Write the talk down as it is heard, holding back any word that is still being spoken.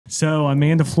So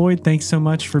Amanda Floyd, thanks so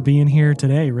much for being here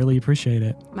today. Really appreciate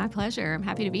it. My pleasure. I'm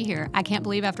happy to be here. I can't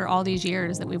believe after all these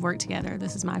years that we've worked together,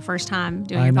 this is my first time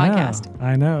doing your podcast.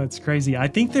 I know. It's crazy. I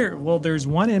think there's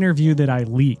one interview that I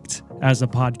leaked as a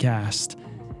podcast,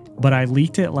 but I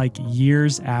leaked it like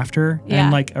years after. Yeah.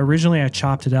 And like originally I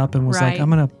chopped it up and was like, I'm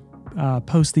going to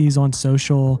post these on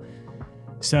social.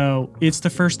 So it's the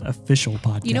first official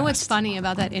podcast. You know what's funny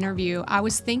about that interview? I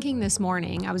was thinking this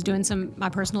morning, I was doing my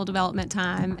personal development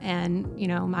time and,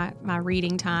 my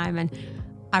reading time. And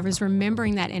I was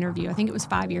remembering that interview. I think it was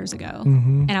 5 years ago.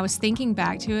 Mm-hmm. And I was thinking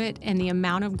back to it and the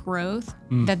amount of growth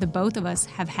that the both of us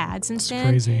have had since then.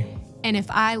 Crazy. And if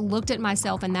I looked at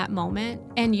myself in that moment,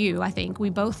 and you, I think,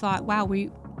 we both thought, wow, we're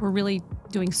really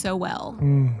doing so well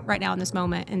right now in this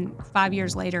moment. And 5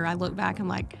 years later, I look back and I'm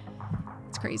like,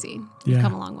 it's crazy. We've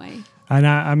come a long way. And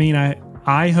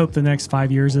I hope the next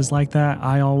 5 years is like that.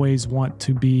 I always want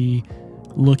to be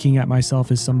looking at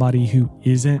myself as somebody who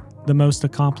isn't the most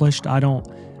accomplished. I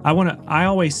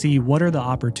always see what are the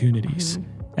opportunities.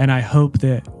 Mm-hmm. And I hope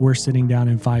that we're sitting down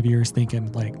in 5 years thinking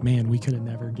like, man, we could have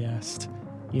never guessed,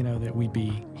 that we'd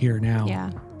be here now. Yeah.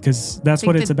 Because that's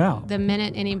what it's about. The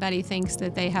minute anybody thinks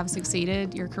that they have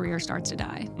succeeded, your career starts to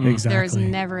die. Exactly. There is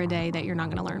never a day that you're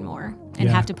not going to learn more and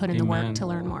have to put in the work to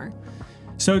learn more.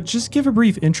 So just give a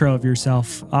brief intro of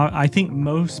yourself. I think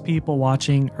most people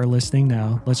watching or listening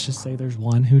know. Let's just say there's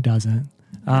one who doesn't.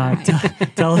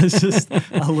 Tell us just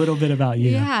a little bit about you.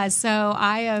 Yeah, so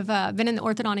I have been in the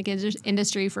orthodontic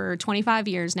industry for 25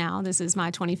 years now. This is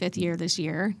my 25th year this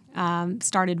year.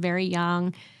 Started very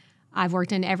young. I've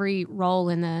worked in every role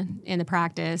in the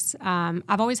practice.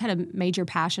 I've always had a major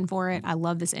passion for it. I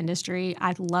love this industry.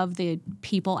 I love the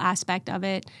people aspect of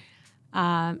it.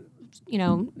 Ben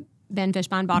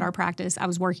Fishbein bought our practice. I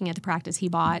was working at the practice he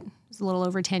bought. It was a little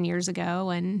over 10 years ago,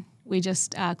 and we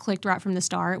just clicked right from the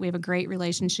start. We have a great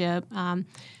relationship. So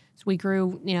we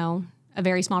grew, a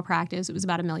very small practice. It was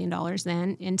about $1 million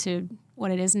then into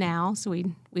what it is now. So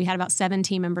we had about 7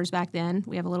 team members back then.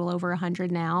 We have a little over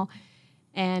 100 now.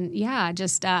 And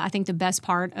I think the best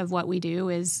part of what we do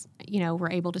is,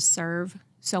 we're able to serve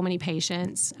so many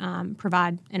patients,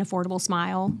 provide an affordable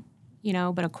smile,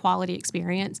 but a quality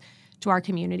experience to our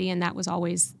community. And that was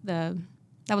always the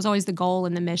goal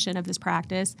and the mission of this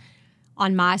practice.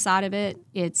 On my side of it,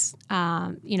 it's,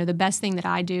 the best thing that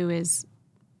I do is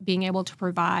being able to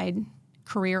provide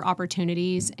career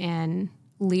opportunities and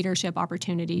leadership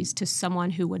opportunities to someone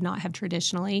who would not have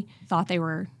traditionally thought they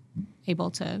were able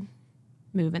to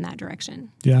move in that direction.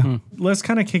 Yeah. Let's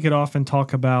kind of kick it off and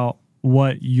talk about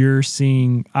what you're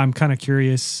seeing. I'm kind of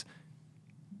curious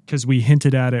because we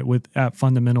hinted at it at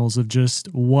fundamentals of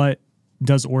just what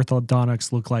does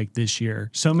orthodontics look like this year?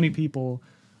 So many people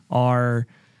are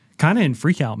kind of in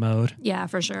freak out mode. Yeah,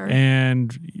 for sure.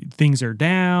 And things are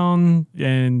down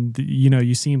and,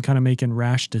 you see them kind of making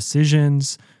rash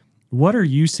decisions. What are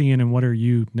you seeing and what are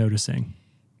you noticing?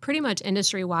 Pretty much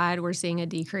industry-wide, we're seeing a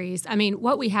decrease. I mean,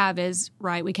 what we have is,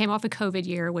 we came off a COVID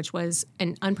year, which was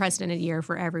an unprecedented year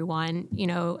for everyone.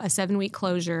 A 7-week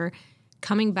closure.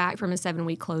 Coming back from a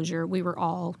 7-week closure, we were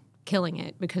all killing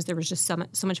it because there was just so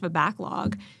much of a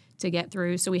backlog to get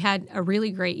through. So we had a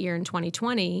really great year in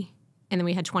 2020, and then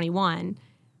we had 21,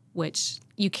 which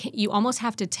you almost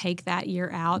have to take that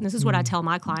year out. And this is what I tell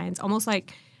my clients, almost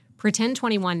like pretend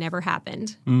 21 never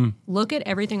happened. Look at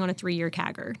everything on a 3-year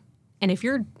CAGR. And if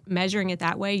you're measuring it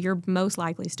that way, you're most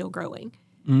likely still growing.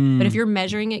 But if you're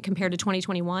measuring it compared to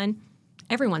 2021,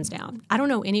 everyone's down. I don't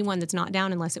know anyone that's not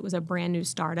down unless it was a brand new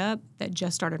startup that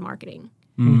just started marketing.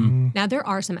 Now, there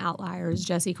are some outliers,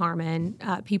 Jesse Carmen,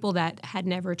 people that had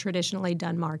never traditionally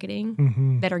done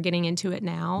marketing that are getting into it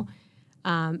now.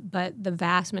 But the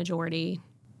vast majority,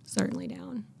 certainly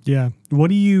down. Yeah. What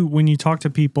do you, when you talk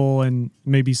to people and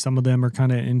maybe some of them are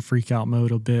kind of in freak out mode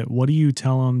a bit, what do you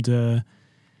tell them to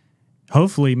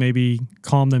hopefully maybe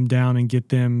calm them down and get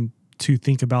them to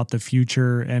think about the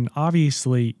future? And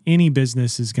obviously any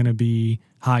business is going to be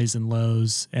highs and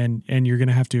lows, and you're going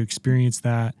to have to experience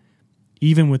that.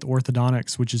 Even with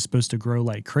orthodontics, which is supposed to grow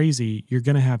like crazy, you're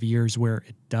going to have years where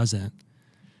it doesn't.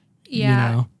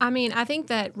 Yeah. I mean, I think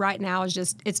that right now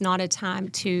it's not a time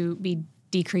to be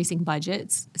decreasing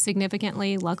budgets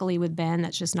significantly. Luckily with Ben,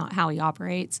 that's just not how he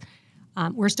operates.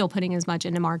 We're still putting as much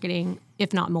into marketing,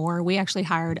 if not more. We actually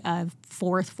hired a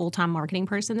 4th full-time marketing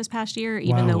person this past year,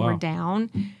 even though we're down,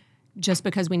 just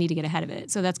because we need to get ahead of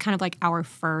it. So that's kind of like our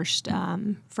first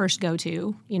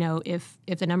go-to. If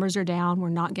the numbers are down, we're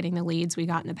not getting the leads we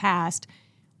got in the past,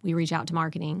 we reach out to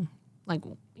marketing. Like,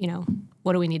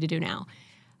 what do we need to do now?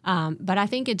 But I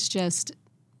think it's just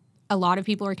a lot of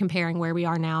people are comparing where we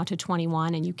are now to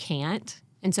 21, and you can't.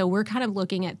 And so we're kind of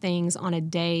looking at things on a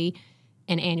day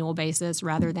and annual basis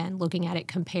rather than looking at it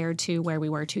compared to where we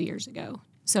were 2 years ago.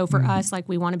 So for us, like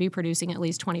we want to be producing at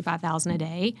least 25,000 a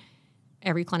day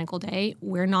every clinical day.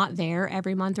 We're not there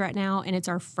every month right now, and it's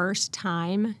our first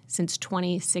time since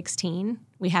 2016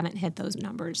 we haven't hit those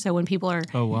numbers. So when people are,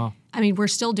 oh wow, I mean, we're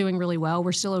still doing really well.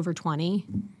 We're still over 20,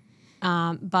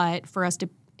 but for us to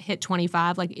hit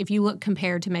 25, like if you look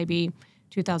compared to maybe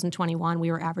 2021,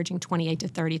 we were averaging 28 to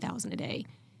 30,000 a day.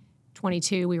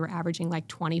 22, we were averaging like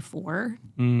 24.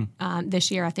 This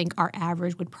year, I think our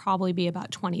average would probably be about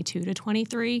 22 to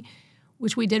 23,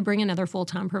 which we did bring another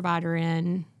full-time provider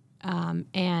in.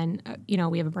 You know,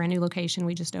 we have a brand new location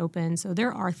we just opened. So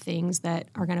there are things that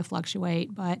are going to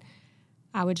fluctuate, but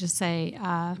I would just say,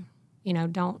 you know,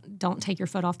 don't take your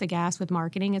foot off the gas with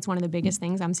marketing. It's one of the biggest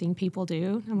things I'm seeing people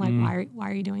do. I'm like, why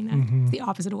are you doing that? It's the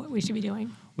opposite of what we should be doing.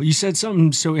 Well, you said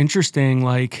something so interesting,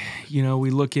 like, you know,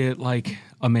 we look at like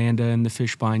Amanda and the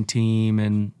Fishbein team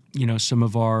and, you know, some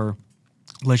of our,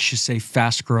 let's just say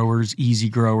fast growers, easy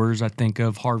growers. I think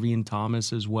of Harvey and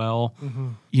Thomas as well.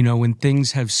 You know, when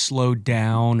things have slowed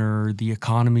down or the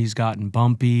economy's gotten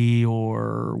bumpy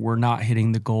or we're not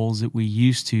hitting the goals that we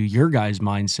used to, your guys'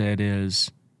 mindset is,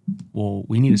 well,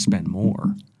 we need to spend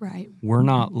more. Right. We're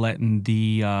not letting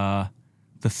the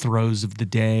throes of the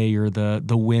day or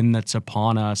the wind that's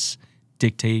upon us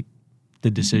dictate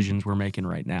the decisions we're making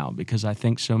right now. Because I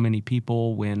think so many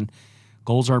people, when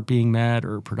goals aren't being met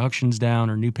or production's down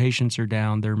or new patients are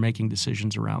down, they're making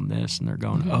decisions around this and they're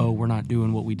going, oh, we're not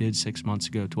doing what we did 6 months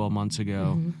ago, 12 months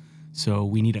ago. So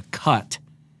we need a cut.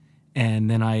 And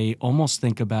then I almost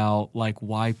think about like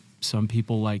why some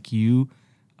people like you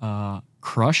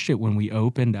crushed it when we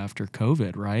opened after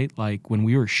COVID, right? Like when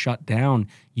we were shut down,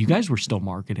 you guys were still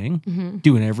marketing,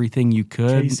 doing everything you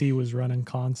could. Casey was running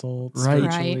consults. Right.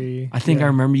 Virtually. I think I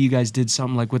remember you guys did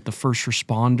something like with the first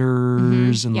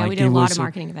responders. And Yeah, like we did a lot of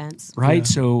marketing events. Right. Yeah.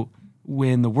 So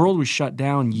when the world was shut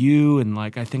down, you and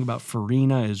like I think about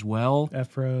Farina as well.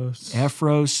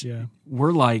 Efros. Yeah.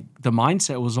 We're like, the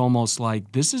mindset was almost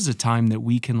like, this is a time that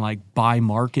we can like buy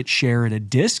market share at a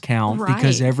discount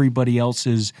because Right. everybody else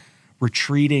is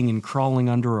retreating and crawling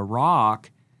under a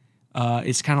rock.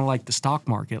 It's kind of like the stock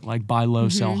market, like buy low,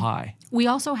 sell high. We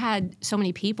also had so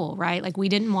many people, right? Like we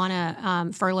didn't want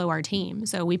to furlough our team.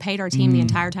 So we paid our team the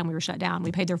entire time we were shut down.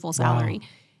 We paid their full salary.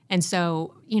 And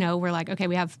so, you know, we're like, okay,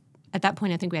 we have, at that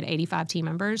point, I think we had 85 team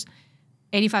members.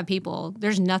 85 people,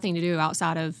 there's nothing to do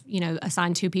outside of, you know,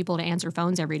 assign 2 people to answer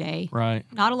phones every day. Right.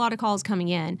 Not a lot of calls coming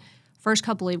in. First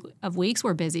couple of weeks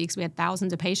were busy because we had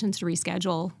thousands of patients to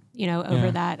reschedule, you know,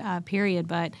 over that period.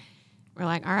 But we're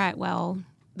like, all right, well,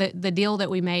 the deal that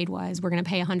we made was we're going to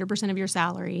pay 100% of your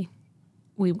salary.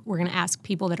 We're going to ask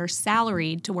people that are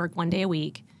salaried to work 1 day a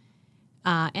week.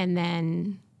 And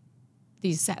then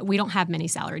we don't have many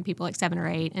salaried people, like 7 or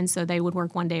 8. And so they would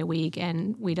work 1 day a week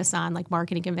and we'd assign like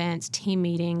marketing events, team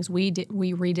meetings. We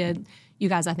redid, you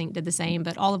guys I think did the same,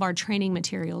 but all of our training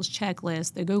materials,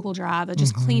 checklists, the Google Drive, it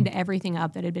just cleaned everything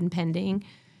up that had been pending.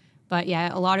 But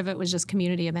yeah, a lot of it was just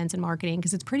community events and marketing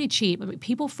because it's pretty cheap. I mean,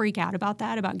 people freak out about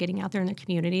that, about getting out there in their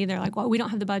community. They're like, well, we don't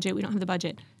have the budget. We don't have the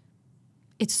budget.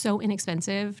 It's so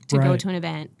inexpensive to go to an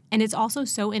event. And it's also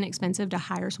so inexpensive to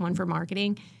hire someone for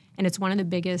marketing. And it's one of the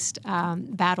biggest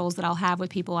battles that I'll have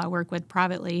with people I work with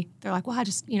privately. They're like, well, I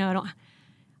just, you know,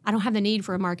 I don't have the need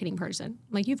for a marketing person.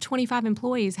 I'm like, you have 25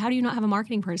 employees. How do you not have a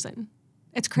marketing person?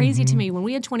 It's crazy to me. When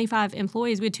we had 25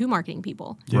 employees, we had 2 marketing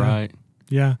people. Yeah. Right.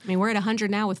 Yeah. I mean, we're at 100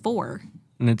 now with 4.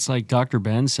 And it's like Dr.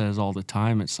 Ben says all the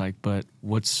time, it's like, but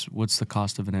what's the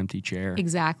cost of an empty chair?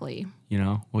 Exactly. You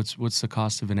know, what's the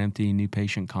cost of an empty new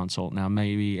patient consult? Now,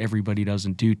 maybe everybody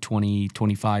doesn't do 20,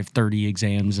 25, 30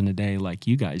 exams in a day like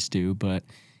you guys do, but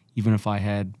even if I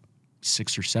had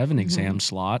 6 or 7 exam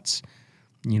slots,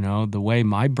 you know, the way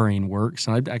my brain works,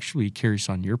 and I'd actually be curious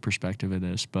on your perspective of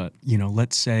this, but, you know,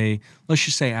 let's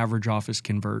just say average office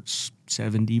converts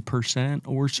 70%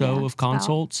 or so of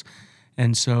consults.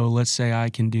 And so let's say I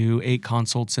can do 8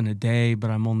 consults in a day,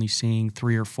 but I'm only seeing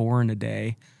 3 or 4 in a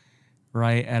day,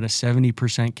 right? At a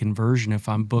 70% conversion, if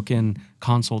I'm booking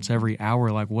consults every hour,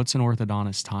 like what's an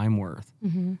orthodontist time worth?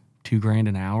 $2,000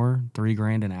 an hour,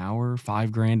 $3,000 an hour,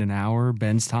 $5,000 an hour.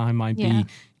 Ben's time might be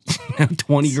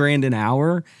 $20,000 an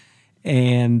hour.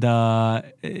 And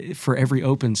for every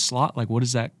open slot, like what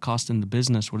does that cost in the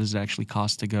business? What does it actually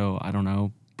cost to go, I don't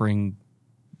know, bring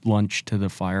lunch to the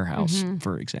firehouse,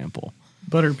 for example?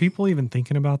 But are people even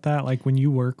thinking about that? Like when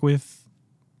you work with,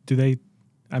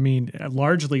 I mean,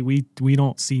 largely we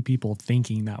don't see people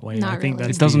thinking that way. Not I think really.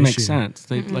 that's It doesn't the make issue. sense.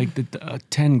 They like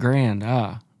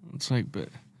 $10,000. It's like, but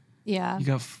Yeah. You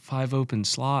got 5 open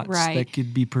slots Right. that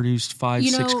could be produced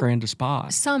 $5-6 grand a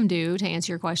spot. Some do, to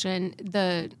answer your question.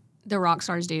 The rock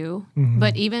stars do. Mm-hmm.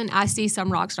 But even I see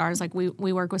some rock stars, like we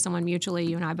work with someone mutually,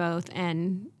 you and I both,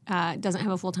 and doesn't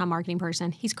have a full-time marketing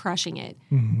person. He's crushing it.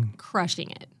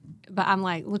 Crushing it. But I'm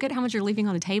like, look at how much you're leaving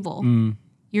on the table.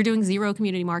 You're doing 0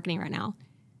 community marketing right now.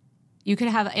 You could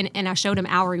have, and I showed him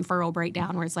our referral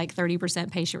breakdown where it's like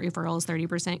 30% patient referrals,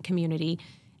 30% community,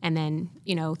 and then,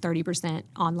 30%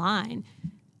 online.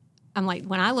 I'm like,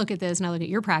 when I look at this and I look at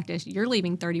your practice, you're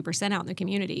leaving 30% out in the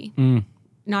community,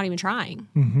 not even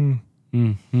trying.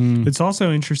 It's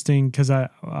also interesting because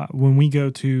when we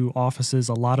go to offices,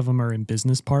 a lot of them are in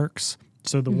business parks.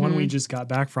 So the one we just got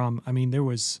back from, I mean, that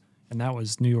was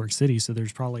New York City. So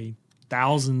there's probably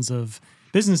thousands of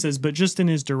businesses, but just in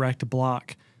his direct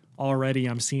block already,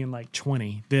 I'm seeing like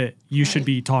 20 that you should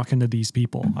be talking to these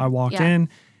people. I walk in,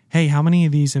 hey, how many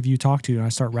of these have you talked to? And I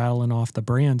start rattling off the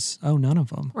brands. Oh, none of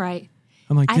them. Right.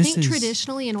 I'm like, I think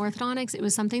traditionally in orthodontics, it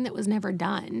was something that was never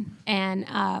done. And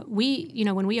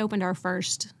when we opened our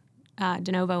first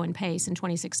de novo in Pace in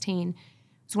 2016,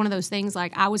 it's one of those things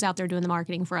like I was out there doing the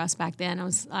marketing for us back then.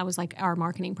 I was like our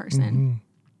marketing person.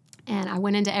 And I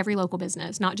went into every local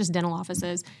business, not just dental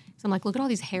offices. So I'm like, look at all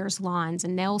these hair salons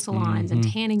and nail salons and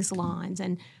tanning salons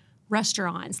and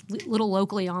restaurants, little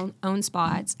locally owned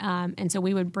spots. And so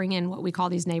we would bring in what we call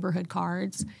these neighborhood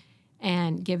cards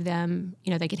and give them,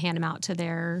 they could hand them out to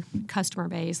their customer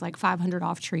base, like 500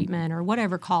 off treatment or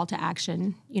whatever call to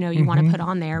action, you want to put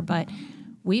on there. But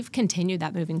we've continued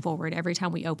that moving forward. Every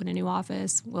time we open a new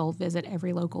office, we'll visit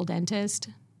every local dentist.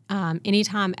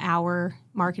 Anytime our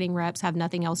marketing reps have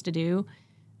nothing else to do,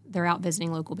 they're out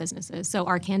visiting local businesses. So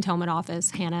our Cantonment office,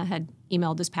 Hannah had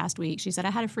emailed this past week. She said, I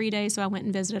had a free day, so I went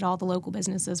and visited all the local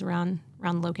businesses around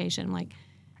the location. I'm like,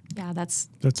 yeah, that's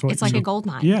what it's like a gold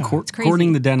mine. Yeah. It's crazy.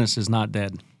 Courting the dentist is not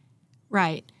dead.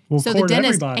 Right. Well, so the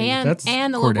dentist everybody.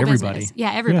 and the Court local everybody. business.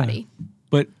 Yeah, everybody.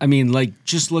 But I mean, like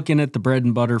just looking at the bread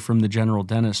and butter from the general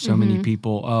dentist, so many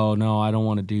people, oh no, I don't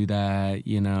want to do that.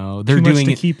 They're Too much doing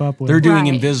to it. Keep up with. They're doing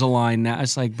Right. Invisalign now.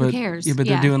 It's like, but Who cares? Yeah, but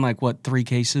they're doing like what 3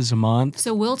 cases a month.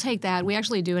 So we'll take that. We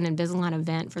actually do an Invisalign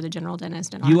event for the general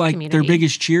dentist in You our like community. their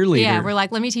biggest cheerleader. Yeah, we're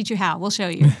like, let me teach you how. We'll show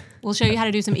you. We'll show you how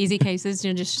to do some easy cases.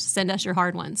 Just send us your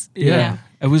hard ones. Yeah.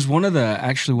 It was one of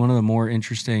the more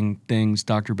interesting things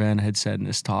Dr. Ben had said in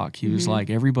this talk. He was like,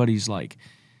 everybody's like,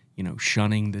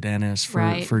 shunning the dentist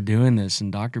for doing this.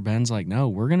 And Dr. Ben's like, no,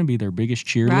 we're going to be their biggest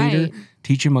cheerleader,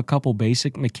 teach them a couple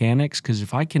basic mechanics. Because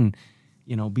if I can,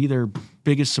 be their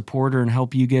biggest supporter and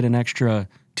help you get an extra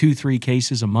 2-3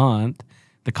 cases a month,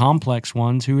 the complex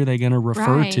ones, who are they going to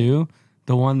refer to?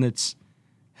 The one that's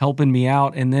helping me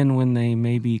out. And then when they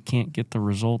maybe can't get the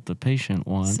result the patient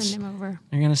wants, Send them over.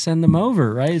 they're going to send them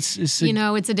over, right? It's it's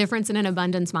a difference in an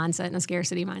abundance mindset and a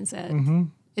scarcity mindset.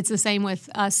 It's the same with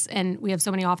us, and we have so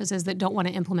many offices that don't want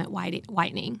to implement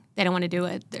whitening. They don't want to do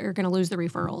it. They're going to lose the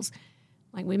referrals.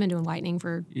 Like, we've been doing whitening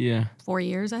for 4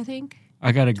 years, I think.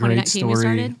 I got a great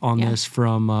story on this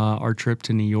from our trip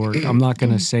to New York. I'm not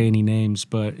going to say any names,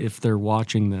 but if they're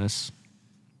watching this,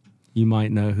 you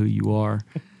might know who you are.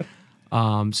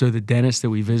 So the dentist that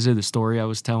we visited, the story I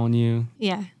was telling you.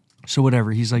 Yeah. So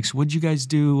whatever. He's like, so what'd you guys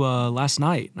do last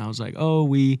night? And I was like, oh,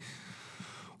 we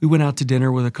went out to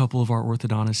dinner with a couple of our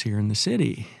orthodontists here in the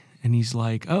city. And he's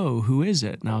like, oh, who is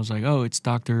it? And I was like, oh, it's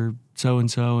Dr.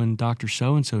 So-and-so and Dr.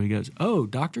 So-and-so. He goes, oh,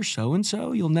 Dr.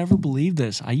 So-and-so? You'll never believe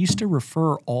this. I used to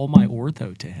refer all my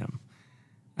ortho to him.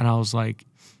 And I was like,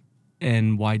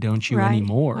 and why don't you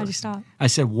anymore? Why'd you stop? I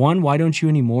said, 1, why don't you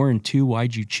anymore? And 2,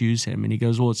 why'd you choose him? And he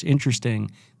goes, well, it's interesting.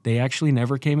 They actually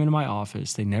never came into my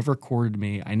office. They never courted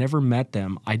me. I never met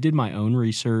them. I did my own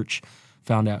research,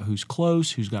 found out who's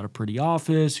close, who's got a pretty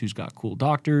office, who's got cool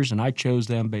doctors, and I chose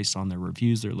them based on their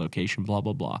reviews, their location, blah,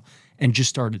 blah, blah, and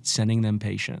just started sending them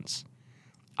patients.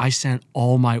 I sent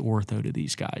all my ortho to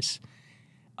these guys.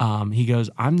 He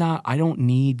goes, I don't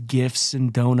need gifts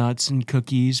and donuts and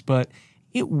cookies, but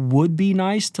it would be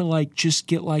nice to just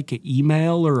get an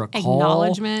email or a call.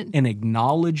 An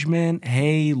acknowledgement.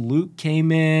 Hey, Luke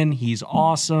came in. He's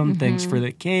awesome. Thanks for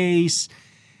the case.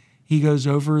 He goes,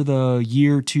 over the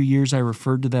 2 years I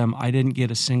referred to them, I didn't get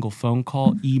a single phone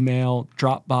call, email,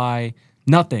 drop by,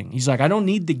 nothing. He's like, I don't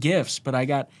need the gifts, but I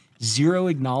got 0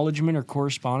 acknowledgement or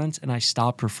correspondence, and I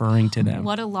stopped referring to them.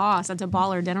 What a loss. That's a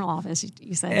baller dental office,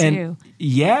 you said, too.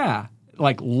 Yeah,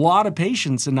 a lot of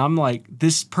patients. And I'm like,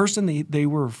 this person they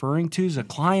were referring to is a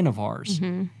client of ours.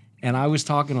 And I was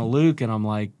talking to Luke, and I'm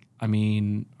like, I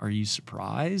mean, are you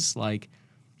surprised?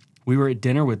 We were at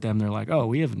dinner with them. They're like, oh,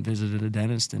 we haven't visited a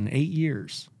dentist in 8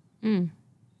 years. You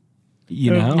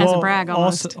know? As a brag,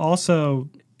 almost. Also,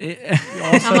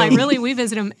 I'm like, really? We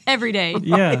visit them every day.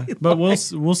 Yeah, but we'll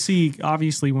see.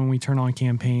 Obviously, when we turn on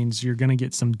campaigns, you're going to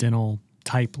get some dental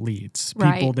type leads,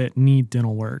 people that need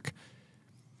dental work.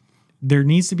 There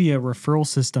needs to be a referral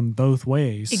system both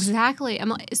ways. Exactly.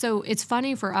 So it's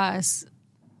funny for us,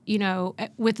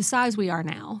 with the size we are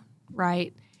now,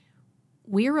 right?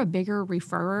 We're a bigger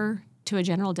referrer to a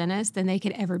general dentist than they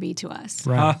could ever be to us.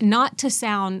 Right. Not to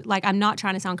sound like, I'm not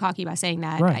trying to sound cocky by saying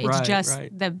that. Right. It's just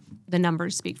the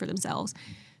numbers speak for themselves.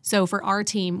 So for our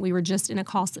team, we were just in a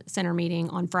call center meeting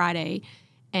on Friday,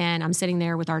 and I'm sitting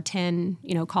there with our 10,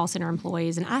 call center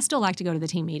employees, and I still like to go to the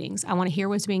team meetings. I want to hear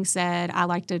what's being said. I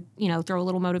like to, throw a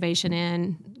little motivation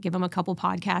in, give them a couple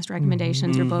podcast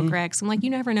recommendations or book recs. I'm like, you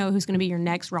never know who's going to be your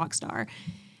next rock star.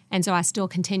 And so I still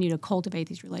continue to cultivate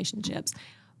these relationships.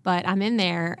 But I'm in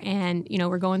there, and,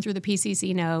 we're going through the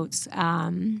PCC notes,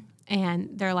 and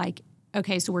they're like,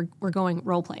 okay, so we're going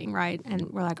role-playing, right? And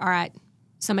we're like, all right,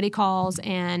 somebody calls,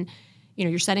 and,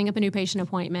 you're setting up a new patient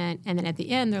appointment, and then at the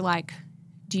end, they're like,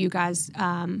 do you guys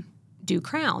do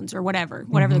crowns or whatever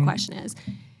the question is?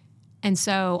 And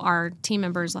so our team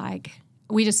members, like,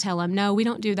 we just tell them, no, we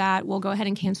don't do that. We'll go ahead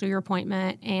and cancel your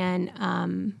appointment,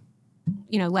 and,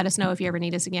 let us know if you ever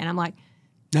need us again. I'm like,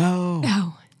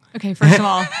 no. Okay, first of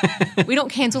all, we don't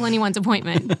cancel anyone's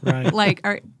appointment. Right. Like,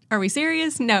 are we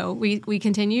serious? No, we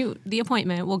continue the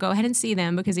appointment. We'll go ahead and see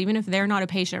them, because even if they're not a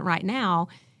patient right now,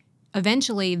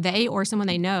 eventually they or someone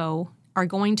they know are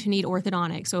going to need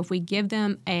orthodontics. So if we give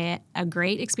them a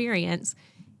great experience,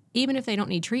 even if they don't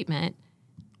need treatment,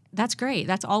 that's great.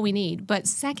 That's all we need. But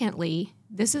secondly,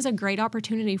 this is a great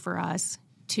opportunity for us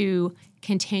to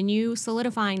continue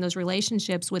solidifying those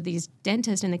relationships with these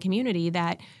dentists in the community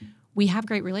that we have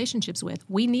great relationships with.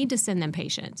 We need to send them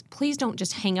patients. Please don't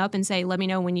just hang up and say, let me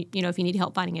know when if you need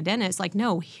help finding a dentist. Like,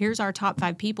 no, here's our top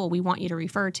 5 people we want you to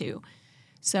refer to.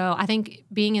 So I think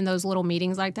being in those little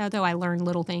meetings like that, though, I learned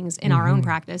little things in our own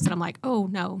practice, and I'm like, oh,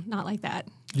 no, not like that.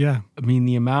 Yeah. I mean,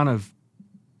 the amount of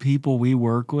people we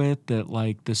work with that,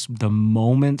 like, the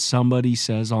moment somebody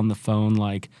says on the phone,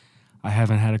 like, I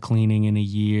haven't had a cleaning in a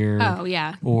year. Oh,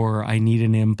 yeah. Or I need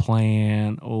an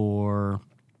implant, or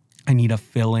I need a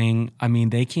filling. I mean,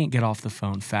 they can't get off the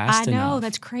phone fast enough. I know,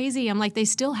 that's crazy. I'm like, they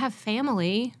still have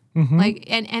family. Like,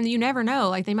 and you never know.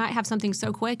 Like, they might have something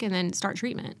so quick and then start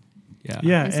treatment.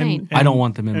 Yeah. Insane. I don't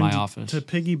want them in my office. To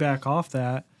piggyback off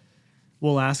that,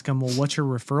 we'll ask them, well, what's your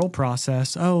referral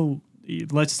process? Oh,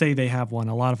 let's say they have one.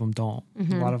 A lot of them don't.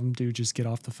 A lot of them do just get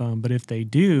off the phone. But if they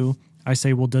do, I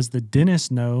say, well, does the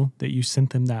dentist know that you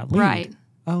sent them that lead? Right.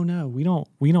 Oh, no, we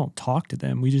don't talk to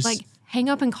them. We just like hang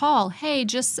up and call. Hey,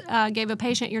 just gave a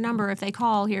patient your number. If they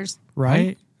call, here's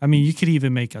right. I mean, you could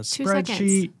even make a 2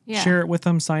 spreadsheet, seconds. share it with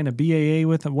them, sign a BAA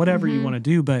with them, whatever you want to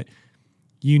do. But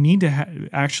you need to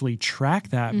actually track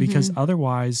that, because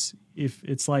otherwise, if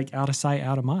it's like out of sight,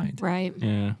 out of mind. Right.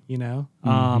 Yeah.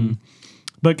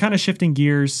 But kind of shifting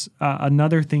gears,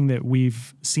 another thing that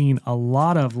we've seen a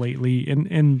lot of lately,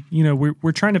 and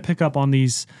we're trying to pick up on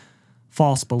these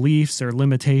false beliefs or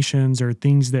limitations or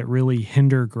things that really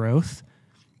hinder growth,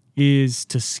 is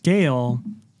to scale,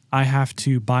 I have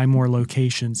to buy more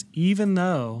locations, even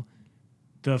though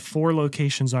the 4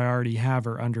 locations I already have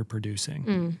are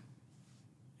underproducing.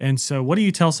 And so what do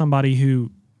you tell somebody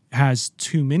who has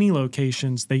too many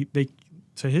locations? They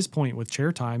to his point with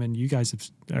chair time, and you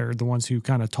guys are the ones who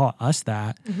kind of taught us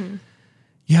that,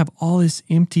 you have all this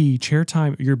empty chair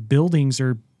time. Your buildings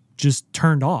are just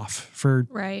turned off for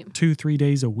 2-3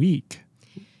 days a week.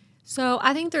 So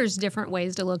I think there's different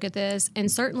ways to look at this. And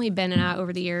certainly Ben and I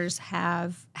over the years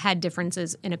have had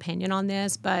differences in opinion on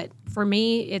this. But for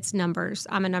me, it's numbers.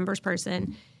 I'm a numbers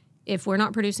person. If we're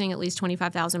not producing at least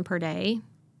 25,000 per day,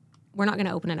 we're not going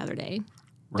to open another day.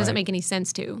 Doesn't make any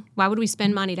sense to. Why would we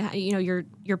spend money to,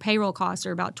 your payroll costs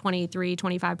are about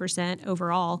 23-25%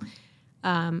 overall. We're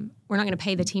not going to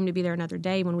pay the team to be there another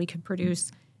day when we could produce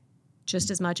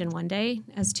just as much in one day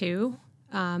as 2.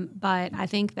 But I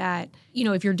think that,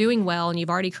 if you're doing well and you've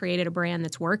already created a brand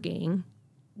that's working,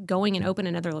 going and open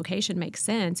another location makes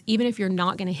sense, even if you're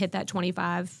not going to hit that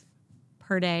 25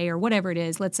 per day or whatever it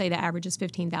is. Let's say the average is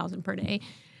 15,000 per day.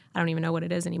 I don't even know what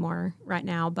it is anymore right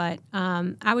now, but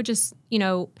I would just, you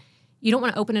don't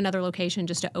want to open another location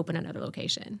just to open another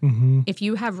location. If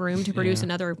you have room to produce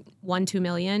another 1-2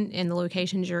 million in the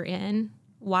locations you're in,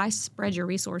 why spread your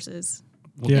resources?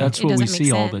 Well, that's what we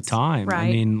see all the time. Right.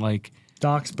 I mean, like,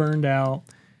 Doc's burned out.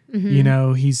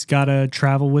 He's got to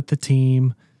travel with the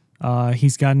team.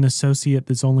 He's got an associate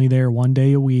that's only there 1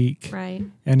 day a week. Right.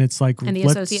 And it's like, and the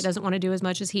associate doesn't want to do as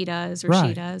much as he does or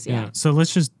she does. Yeah. So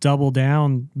let's just double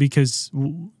down, because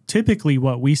typically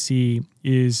what we see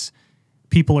is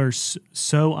people are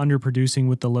so underproducing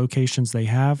with the locations they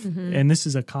have. And this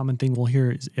is a common thing we'll hear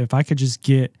is if I could just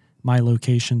get my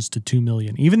locations to 2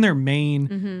 million, even their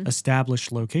main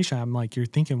established location, I'm like, you're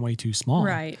thinking way too small.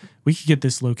 Right. We could get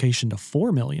this location to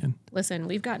 4 million. Listen,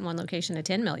 we've gotten one location to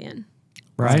 10 million.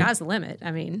 Right. The sky's the limit.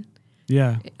 I mean,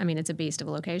 it's a beast of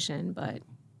a location, but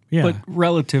But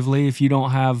relatively, if you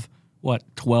don't have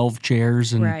 12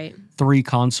 chairs and 3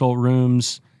 consult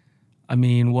rooms, I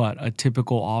mean, a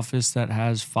typical office that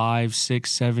has 5,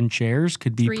 6, 7 chairs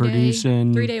could be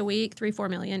producing 3 day a week, 3-4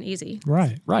 million, easy.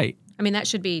 Right. I mean, that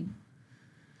should be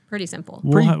pretty simple.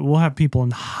 We'll have people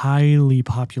in highly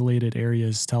populated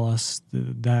areas tell us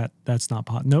that that's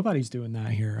not nobody's doing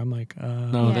that here. I'm like,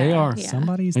 no, they are. Yeah.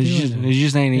 Somebody's doing it. It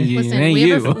just ain't, Listen, it ain't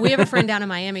you. We have a friend down in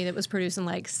Miami that was producing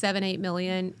like 7-8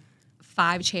 million,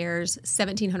 5 chairs,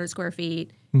 1,700 square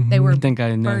feet. They were I think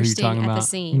I know who you're bursting talking at the about.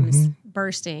 seams,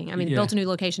 bursting. I mean, they built a new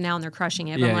location now and they're crushing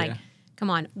it. But I'm like, come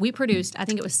on. We produced, I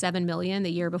think it was 7 million the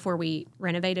year before we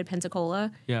renovated Pensacola.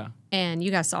 Yeah. And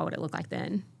you guys saw what it looked like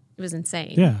then. It was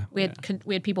insane. Yeah. We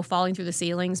had people falling through the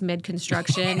ceilings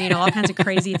mid-construction, all kinds of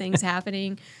crazy things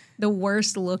happening. The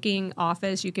worst looking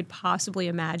office you could possibly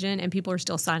imagine, and people are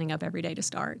still signing up every day to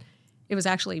start. It was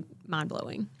actually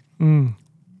mind-blowing.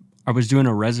 I was doing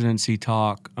a residency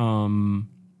talk on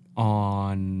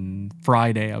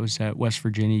Friday. I was at West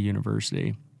Virginia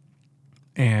University,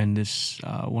 and this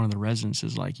one of the residents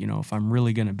is like, if I'm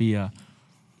really going to be a,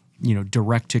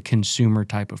 direct-to-consumer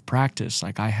type of practice,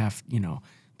 like I have,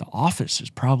 the office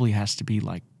probably has to be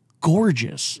like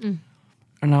gorgeous.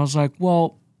 And I was like,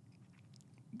 well,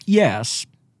 yes,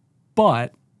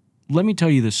 but let me tell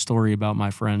you this story about my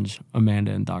friends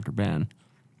Amanda and Dr. Ben.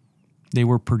 They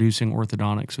were producing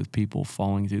orthodontics with people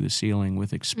falling through the ceiling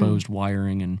with exposed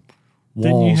wiring and walls.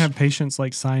 Didn't you have patients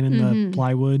like signing the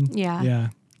plywood? Yeah. Yeah.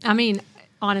 I mean,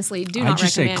 honestly, do I not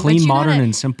just recommend. say clean, but you modern, gotta-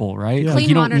 and simple, right? Yeah. Like Clean,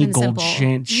 you don't modern, need and gold simple. You do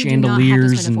not have to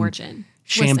chandeliers spend a and fortune.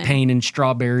 champagne and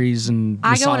strawberries and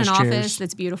I go in massage an chairs. office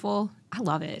that's beautiful. I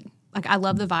love it. Like I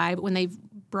love the vibe when they've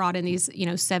brought in these,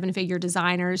 7-figure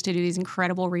designers to do these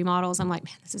incredible remodels. I'm like,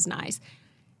 man, this is nice.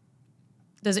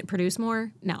 Does it produce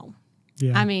more? No.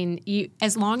 Yeah. I mean,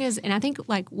 as long as, and I think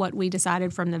like what we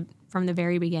decided from the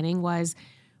very beginning was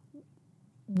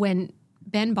when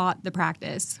Ben bought the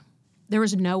practice, there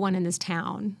was no one in this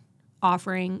town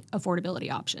offering affordability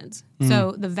options.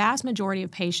 So the vast majority of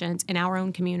patients in our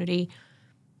own community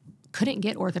couldn't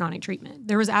get orthodontic treatment.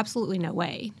 There was absolutely no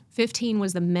way. 15%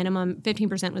 was the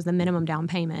minimum down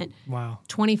payment. Wow.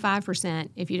 25%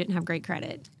 if you didn't have great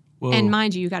credit. Whoa. And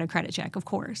mind you got a credit check, of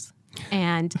course.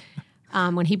 And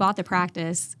when he bought the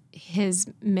practice, his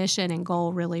mission and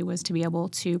goal really was to be able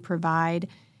to provide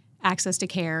access to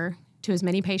care to as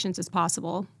many patients as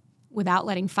possible without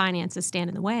letting finances stand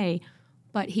in the way.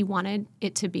 But he wanted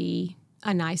it to be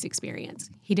a nice experience.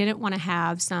 He didn't want to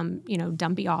have some,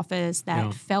 dumpy office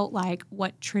that felt like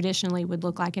what traditionally would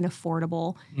look like an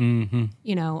affordable,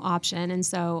 option. And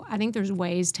so I think there's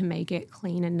ways to make it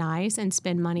clean and nice and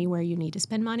spend money where you need to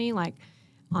spend money, like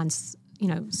on,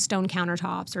 stone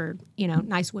countertops or,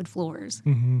 nice wood floors.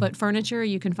 But furniture,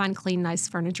 you can find clean, nice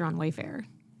furniture on Wayfair,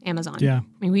 Amazon. Yeah. I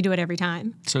mean, we do it every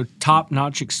time. So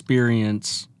top-notch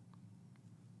experience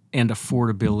and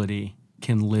affordability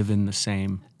can live in the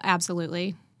same.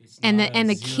 Absolutely. And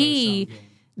the key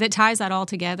that ties that all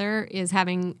together is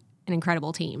having an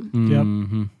incredible team.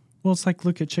 Yep. Well, it's like,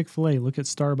 look at Chick-fil-A, look at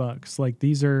Starbucks. Like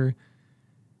these are,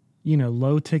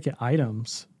 low ticket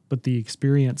items, but the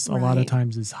experience a lot of Right.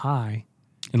 times is high.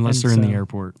 Unless And they're in the so-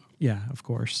 airport. Yeah, of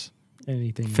course.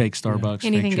 Anything. Fake Starbucks,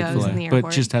 Anything fake goes Chick-fil-A. in the But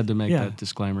airport. just had to make Yeah. that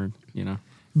disclaimer,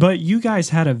 But you guys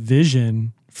had a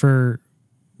vision for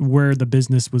where the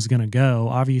business was going to go.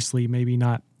 Obviously, maybe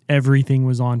not everything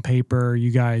was on paper.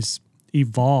 You guys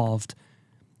evolved.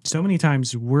 So many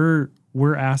times we're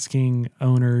asking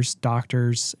owners,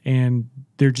 doctors, and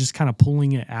they're just kind of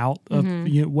pulling it out of,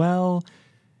 well,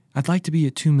 I'd like to be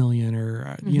at 2 million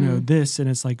or, this. And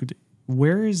it's like,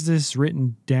 where is this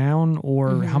written down?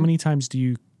 Or how many times do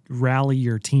you rally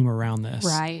your team around this?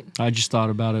 Right. I just thought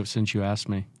about it since you asked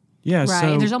me. Yeah. Right.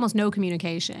 So, And there's almost no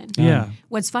communication. yeah.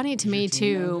 What's funny to me,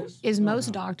 too, is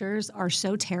most doctors are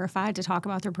so terrified to talk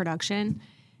about their production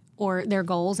or their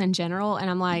goals in general. And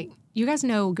I'm like, you guys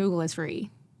know Google is free.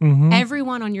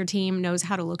 Everyone on your team knows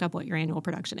how to look up what your annual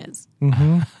production is.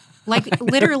 Like,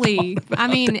 literally, I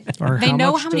mean, Or they how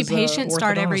know much how many does a patients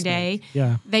start every orthodontist day. make?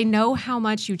 Yeah. They know how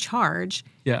much you charge.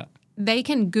 Yeah. They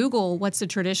can Google what's the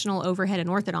traditional overhead in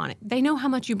orthodontic. They know how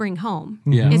much you bring home.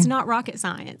 Yeah. It's not rocket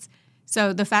science.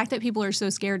 So the fact that people are so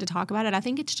scared to talk about it, I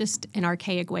think it's just an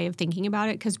archaic way of thinking about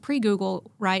it because pre-Google,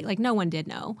 right, like no one did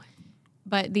know.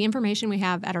 But the information we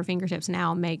have at our fingertips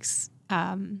now makes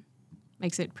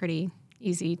it pretty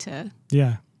easy to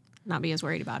not be as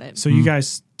worried about it. So you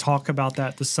guys talk about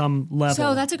that to some level.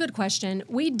 So that's a good question.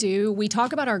 We do. We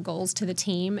talk about our goals to the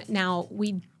team. Now,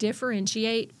 we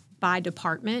differentiate by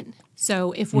department.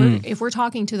 So if we're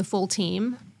talking to the full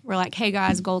team, we're like, hey,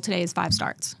 guys, goal today is 5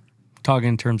 starts. Talking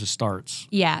in terms of starts.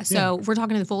 Yeah. So if we're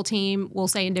talking to the full team, we'll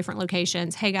say in different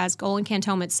locations, hey, guys, goal in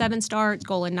Cantonment's 7 starts,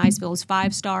 goal in Niceville is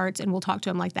 5 starts, and we'll talk to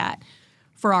them like that.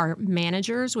 For our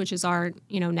managers, which is our,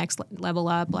 next level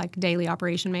up, like daily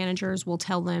operation managers, we'll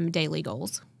tell them daily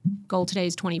goals. Goal today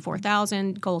is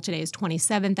 24,000. Goal today is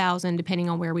 27,000, depending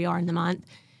on where we are in the month.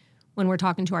 When we're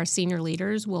talking to our senior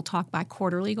leaders, we'll talk by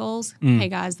quarterly goals. Hey,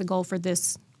 guys, the goal for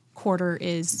this quarter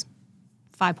is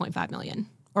 5.5 million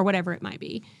or whatever it might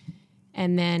be.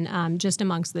 And then just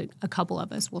amongst a couple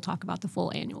of us, we'll talk about the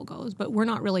full annual goals. But we're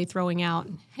not really throwing out,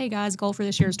 hey, guys, goal for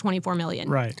this year is 24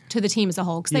 million to the team as a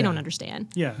whole because they don't understand.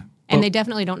 Yeah. And they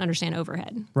definitely don't understand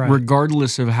overhead. Right.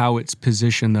 Regardless of how it's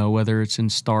positioned, though, whether it's in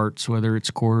starts, whether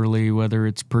it's quarterly, whether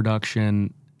it's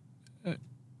production,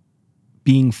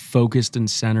 being focused and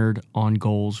centered on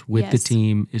goals with the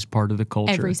team is part of the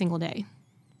culture. Every single day.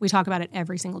 We talk about it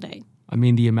every single day. I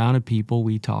mean, the amount of people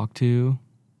we talk to,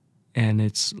 and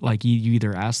it's like you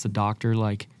either ask the doctor,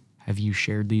 like, have you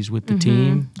shared these with the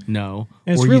team? No.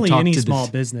 And it's or really you talk any to small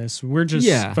business. We're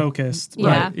just focused.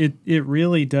 Yeah. But it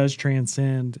really does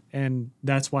transcend, and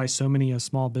that's why so many of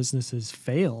small businesses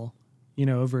fail,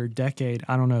 over a decade.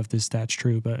 I don't know if this stat's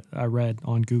true, but I read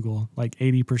on Google, like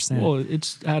 80%. Well,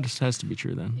 it has to be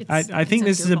true then. I think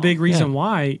this is a big reason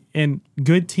why, and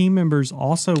good team members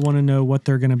also want to know what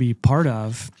they're going to be part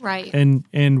of, right?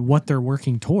 And what they're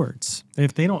working towards.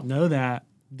 If they don't know that,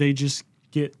 they just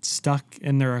get stuck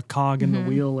and they're a cog in the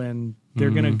wheel, and they're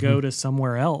going to go to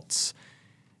somewhere else.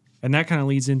 And that kind of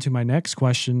leads into my next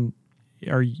question.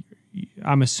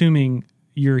 I'm assuming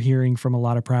you're hearing from a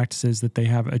lot of practices that they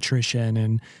have attrition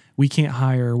and we can't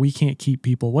hire, we can't keep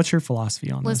people. What's your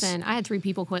philosophy on this? Listen, I had 3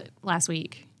 people quit last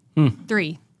week. 3.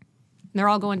 And they're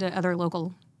all going to other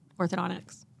local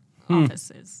orthodontics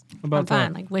offices. I'm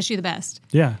fine. Like, wish you the best.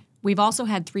 Yeah. We've also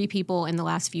had 3 people in the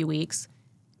last few weeks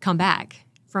come back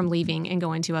from leaving and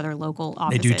going to other local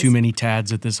offices. They do too many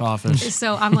TADs at this office.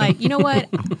 So I'm like, you know what?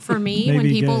 For me, when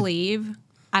people good. leave,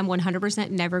 I'm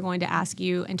 100% never going to ask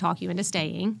you and talk you into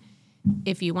staying.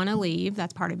 If you want to leave,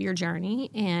 that's part of your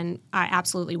journey. And I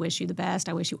absolutely wish you the best.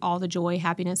 I wish you all the joy,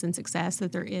 happiness, and success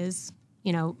that there is,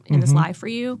 in this life for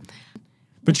you.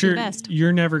 But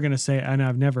you're never going to say, and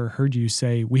I've never heard you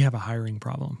say, we have a hiring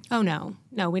problem. Oh, no.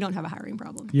 No, we don't have a hiring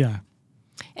problem. Yeah.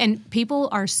 And people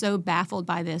are so baffled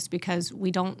by this because we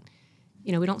don't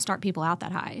start people out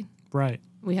that high. Right.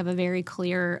 We have a very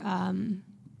clear,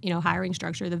 hiring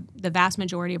structure. The vast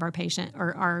majority of our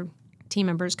our team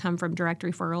members come from direct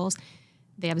referrals.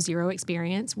 They have 0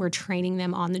 experience. We're training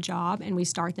them on the job, and we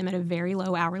start them at a very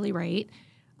low hourly rate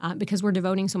because we're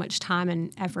devoting so much time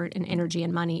and effort and energy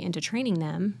and money into training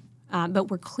them. But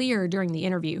we're clear during the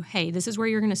interview, hey, this is where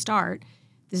you're going to start.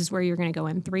 This is where you're going to go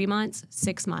in 3 months,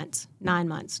 6 months, 9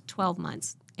 months, 12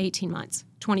 months, 18 months,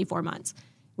 24 months.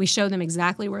 We show them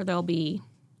exactly where they'll be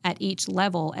at each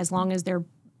level as long as they're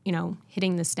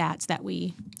hitting the stats that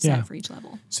we set for each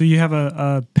level. So you have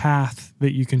a path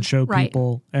that you can show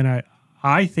people. And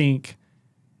I think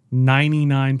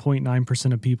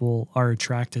 99.9% of people are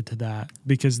attracted to that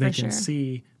because they can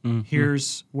see,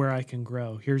 here's where I can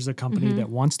grow. Here's a company that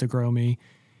wants to grow me.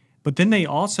 But then they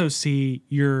also see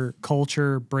your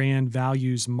culture, brand,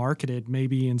 values marketed.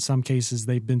 Maybe in some cases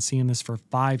they've been seeing this for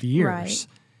 5 years. Right.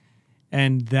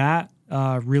 And that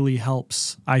really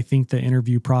helps, I think, the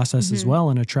interview process as well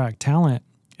and attract talent.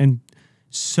 And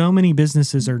so many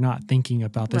businesses are not thinking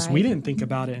about this. Right. We didn't think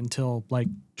about it until like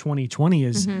 2020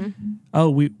 is,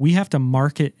 we have to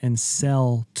market and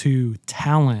sell to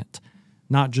talent,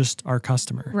 not just our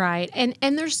customer. Right. And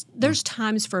there's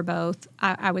times for both.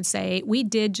 I would say we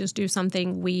did just do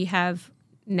something we have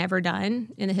never done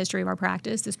in the history of our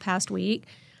practice this past week.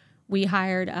 We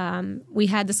hired, we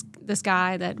had this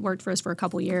guy that worked for us for a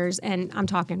couple years, and I'm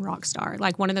talking rock star,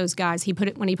 like one of those guys.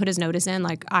 When he put his notice in,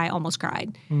 like I almost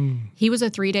cried. He was a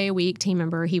 3-day-a-week team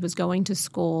member. He was going to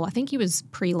school. I think he was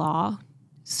pre-law,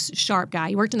 sharp guy.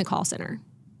 He worked in the call center.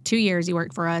 2 years he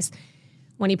worked for us.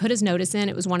 When he put his notice in,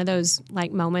 it was one of those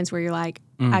like moments where you're like,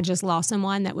 I just lost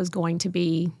someone that was going to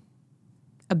be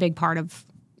a big part of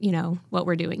what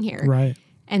we're doing here. Right.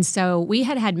 And so we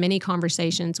had many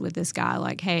conversations with this guy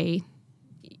like, hey,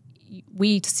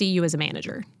 we see you as a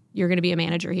manager. You're going to be a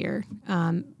manager here.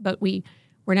 But we're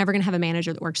never going to have a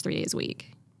manager that works 3 days a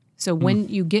week. So when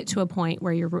you get to a point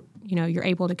where you're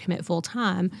able to commit full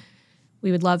time,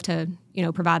 we would love to,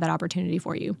 provide that opportunity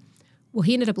for you. Well,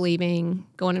 he ended up leaving,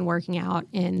 going and working out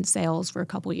in sales for a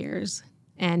couple years.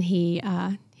 And he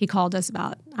called us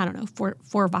about, I don't know, 4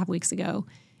 or 5 weeks ago.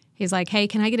 He's like, hey,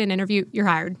 can I get an interview? You're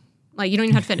hired. Like, you don't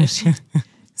even have to finish.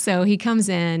 So he comes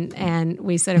in and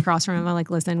we sit across from him. I'm like,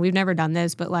 listen, we've never done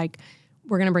this, but like,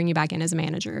 we're going to bring you back in as a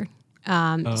manager.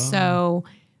 So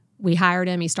we hired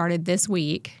him. He started this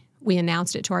week. We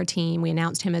announced it to our team. We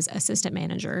announced him as assistant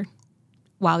manager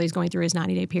while he's going through his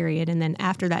 90-day period. And then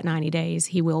after that 90 days,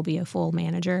 he will be a full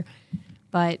manager.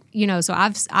 But, so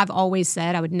I've always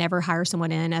said I would never hire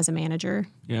someone in as a manager.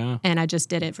 Yeah. And I just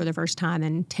did it for the first time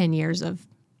in 10 years of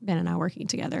Ben and I working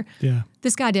together. Yeah.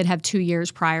 This guy did have 2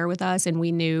 years prior with us, and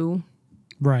we knew,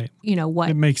 right, what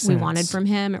it makes we sense. wanted from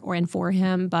him and for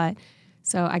him. But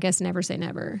so I guess never say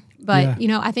never. But,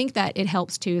 I think that it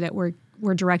helps too that we're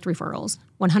direct referrals.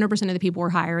 100% of the people we're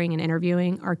hiring and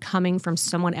interviewing are coming from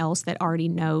someone else that already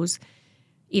knows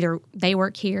either they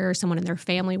work here or someone in their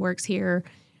family works here.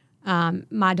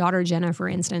 My daughter, Jenna, for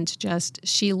instance,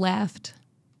 she left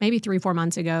maybe 3-4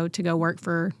 months ago to go work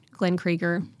for Glenn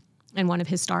Krieger in one of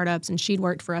his startups. And she'd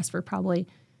worked for us for probably,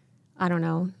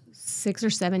 6 or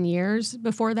 7 years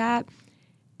before that.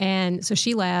 And so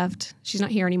she left. She's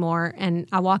not here anymore. And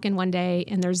I walk in one day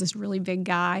and there's this really big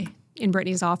guy in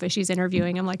Brittany's office. She's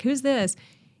interviewing. I'm like, who's this?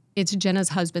 It's Jenna's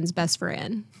husband's best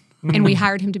friend. And we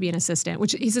hired him to be an assistant,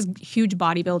 which he's this huge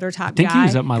bodybuilder type guy. I think he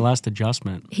was at my last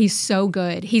adjustment. He's so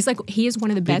good. He is one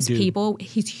of the best people.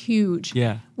 He's huge.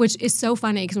 Yeah. Which is so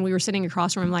funny because when we were sitting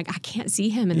across from him, like, I can't see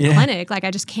him in the clinic. Like,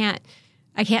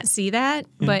 I can't see that.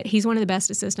 But he's one of the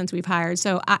best assistants we've hired.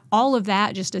 So all of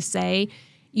that just to say,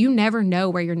 you never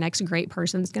know where your next great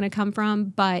person's going to come from.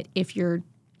 But if you're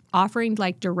offering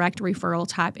like direct referral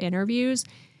type interviews,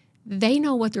 they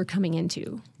know what they're coming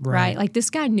into, right? Like this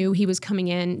guy knew he was coming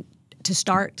in to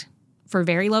start for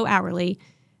very low hourly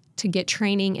to get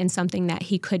training in something that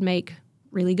he could make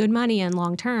really good money in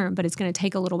long term, but it's going to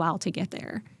take a little while to get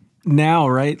there. Now,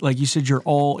 right? Like you said, you're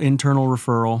all internal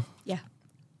referral. Yeah.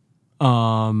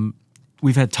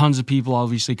 We've had tons of people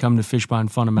obviously come to Fishbein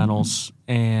Fundamentals,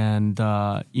 and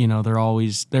they're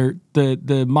always the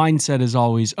mindset is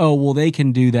always, oh well, they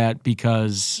can do that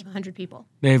because 100 people.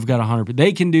 They've got 100.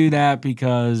 They can do that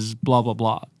because blah blah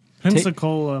blah.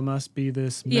 Pensacola must be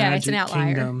this magic it's an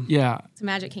outlier. kingdom. Yeah, it's a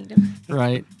magic kingdom.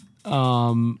 Right.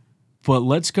 But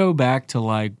let's go back to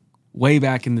like way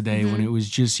back in the day when it was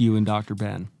just you and Dr.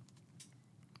 Ben.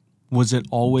 Was it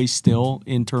always still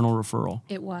internal referral?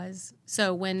 It was.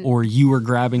 So or you were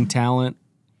grabbing talent?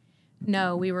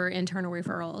 No, we were internal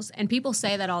referrals. And people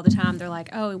say that all the time. They're like,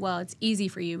 oh, well, it's easy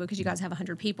for you because you guys have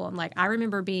 100 people. I'm like, I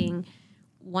remember being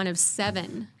one of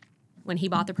 7 when he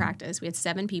bought the practice. We had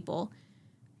 7 people.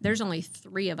 There's only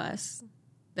 3 of us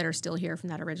that are still here from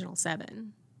that original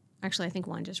 7. Actually, I think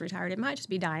one just retired. It might just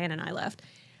be Diane and I left.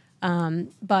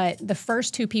 But the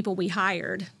first 2 people we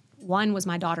hired, one was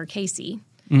my daughter, Casey.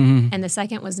 And the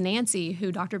second was Nancy, who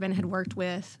Dr. Ben had worked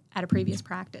with at a previous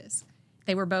practice.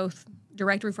 They were both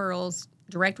direct referrals,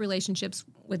 direct relationships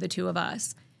with the 2 of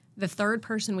us. The third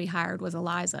person we hired was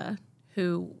Eliza,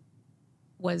 who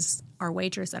was our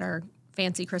waitress at our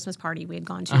fancy Christmas party we had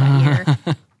gone to that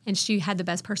year. And she had the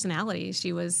best personality.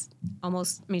 She was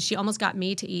she almost got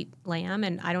me to eat lamb,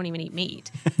 and I don't even eat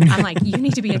meat. I'm like, you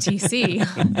need to be a TC.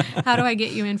 How do I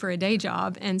get you in for a day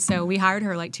job? And so we hired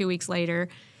her like 2 weeks later.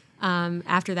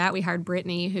 After that, we hired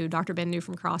Brittany, who Dr. Ben knew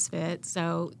from CrossFit.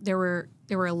 So there were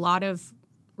a lot of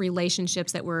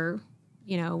relationships that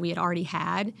we had already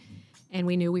had, and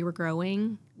we knew we were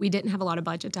growing. We didn't have a lot of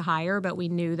budget to hire, but we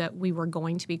knew that we were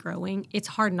going to be growing. It's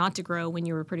hard not to grow when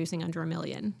you were producing under $1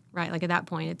 million, right? Like at that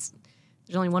point,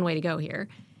 there's only one way to go here.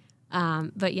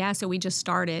 But yeah, so we just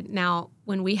started. Now,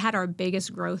 when we had our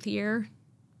biggest growth year,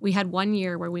 we had 1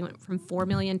 year where we went from 4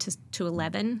 million to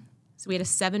 11. So we had a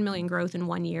 7 million growth in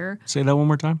 1 year. Say that one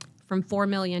more time. From 4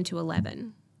 million to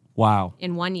 11. Wow.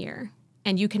 In 1 year.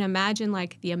 And you can imagine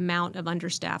like the amount of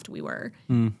understaffed we were.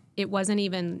 It wasn't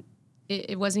even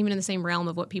in the same realm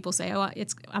of what people say. Oh,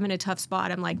 I'm in a tough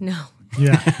spot. I'm like, no.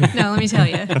 Yeah. No, let me tell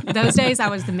you. Those days I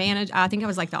was the manager. I think I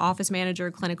was like the office manager,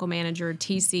 clinical manager,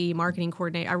 TC, marketing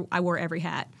coordinator. I wore every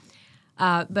hat.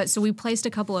 But so we placed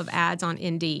a couple of ads on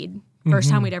Indeed.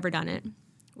 First time we'd ever done it.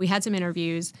 We had some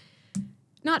interviews.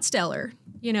 Not stellar,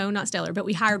 but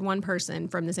we hired one person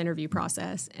from this interview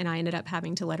process, and I ended up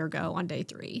having to let her go on day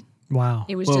 3. Wow.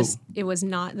 It was it was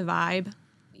not the vibe.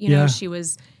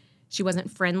 She wasn't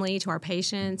friendly to our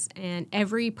patients, and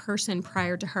every person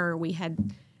prior to her we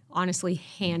had honestly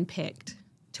handpicked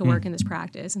to work in this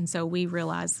practice. And so we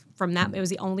realized from that, it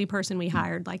was the only person we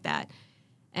hired like that.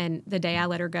 And the day I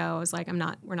let her go, I was like,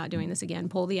 we're not doing this again.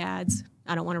 Pull the ads.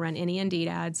 I don't want to run any Indeed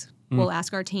ads. We'll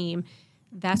ask our team.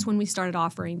 That's when we started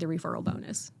offering the referral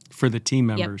bonus. For the team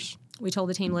members. Yep. We told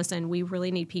the team, listen, we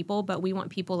really need people, but we want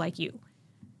people like you.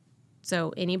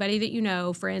 So anybody that you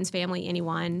know, friends, family,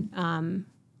 anyone,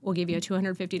 we'll give you a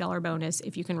 $250 bonus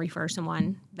if you can refer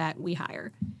someone that we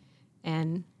hire.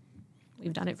 And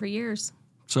we've done it for years.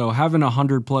 So having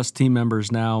 100+ team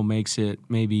members now makes it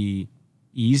maybe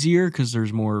easier because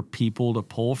there's more people to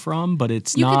pull from, but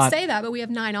it's you not... You could say that, but we have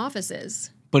 9 offices.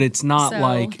 But it's not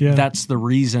that's the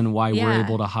reason why we're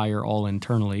able to hire all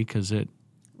internally, because it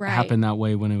happened that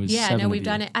way when it was 7 we've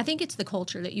done it. I think it's the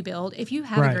culture that you build. If you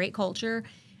have a great culture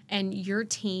and your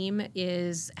team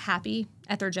is happy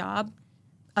at their job,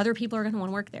 other people are going to want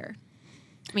to work there.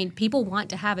 I mean, people want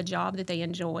to have a job that they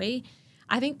enjoy.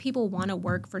 I think people want to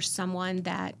work for someone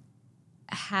that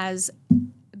has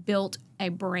built a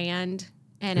brand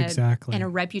and a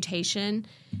reputation,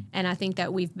 and I think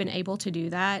that we've been able to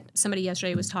do that. Somebody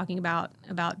yesterday was talking about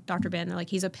Dr. Ben. They're like,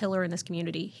 he's a pillar in this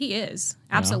community. He is.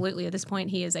 Absolutely. At this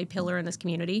point, he is a pillar in this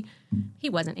community.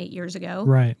 He wasn't 8 years ago.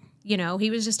 Right. You know,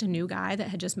 he was just a new guy that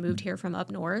had just moved here from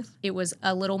up north. It was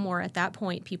a little more at that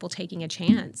point, people taking a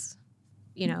chance,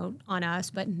 you know, on us.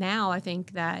 But now I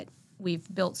think that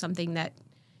we've built something that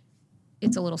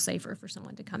it's a little safer for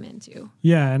someone to come into.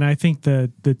 Yeah, and I think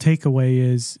the takeaway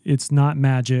is it's not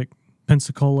magic.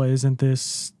 Pensacola isn't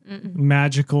this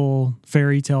magical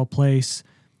fairy tale place.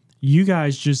 You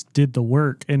guys just did the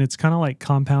work, and it's kind of like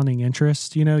compounding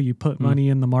interest. You know, you put money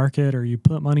in the market or you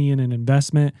put money in an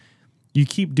investment. You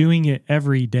keep doing it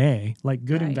every day. Like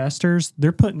good investors,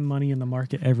 they're putting money in the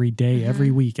market every day,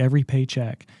 every week, every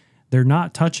paycheck. They're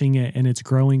not touching it, and it's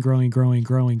growing.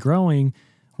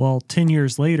 Well, 10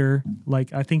 years later,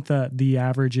 like I think the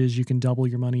average is you can double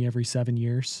your money every 7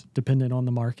 years, depending on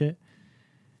the market.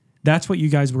 That's what you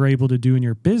guys were able to do in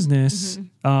your business,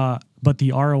 but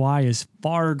the ROI is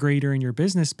far greater in your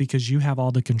business because you have all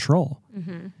the control.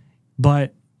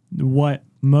 But what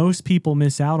most people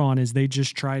miss out on is they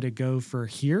just try to go for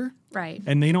here, right?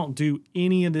 And they don't do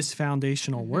any of this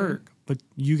foundational work. But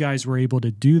you guys were able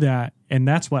to do that, and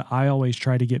that's what I always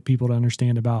try to get people to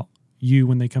understand about you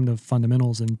when they come to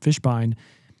fundamentals and Fishbein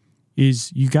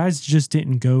is you guys just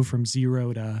didn't go from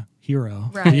zero to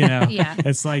hero. Right. You know? Yeah.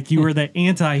 It's like you were the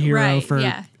anti-hero for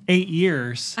 8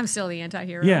 years. I'm still the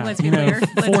anti-hero. Yeah. Let's be clear.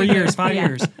 4 years, 5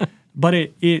 years. But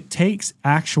it takes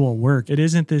actual work. It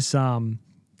isn't this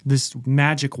this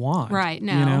magic wand. Right.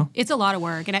 No. You know? It's a lot of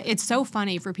work. And it's so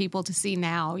funny for people to see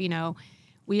now, you know,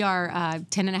 we are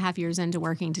 10 and a half years into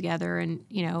working together, and,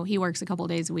 you know, he works a couple of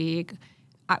days a week.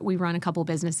 We run a couple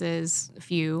businesses, a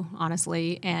few,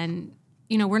 honestly. And,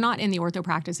 you know, we're not in the ortho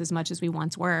practice as much as we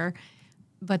once were.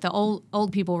 But the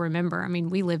old people remember. I mean,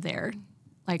 we live there.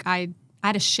 Like, I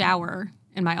had a shower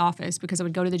in my office because I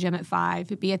would go to the gym at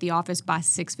 5, be at the office by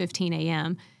 6:15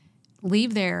 a.m.,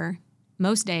 leave there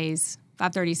most days,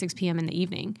 5:30, 6 p.m. in the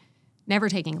evening, never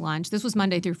taking lunch. This was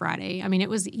Monday through Friday. I mean, it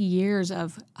was years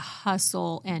of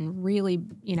hustle and really,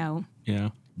 you know,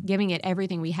 giving it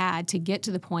everything we had to get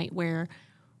to the point where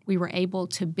we were able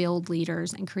to build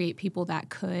leaders and create people that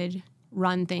could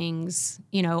run things,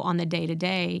 you know, on the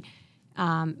day-to-day.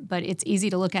 But it's easy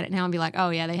to look at it now and be like,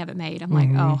 oh, yeah, they have it made. I'm like,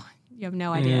 oh, you have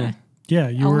no idea.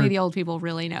 Yeah. Only the old people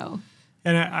really know.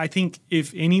 And I think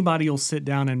if anybody will sit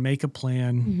down and make a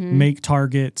plan, make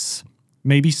targets,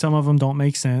 maybe some of them don't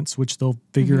make sense, which they'll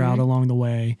figure out along the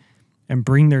way, and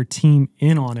bring their team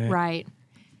in on it. Right.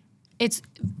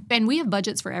 And we have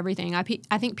budgets for everything. I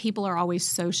think people are always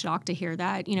so shocked to hear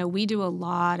that. You know, we do a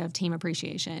lot of team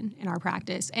appreciation in our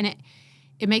practice, and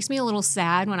it makes me a little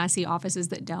sad when I see offices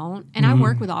that don't. And I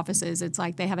work with offices. It's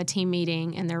like they have a team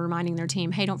meeting and they're reminding their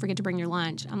team, hey, don't forget to bring your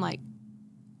lunch. I'm like,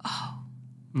 oh,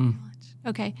 lunch.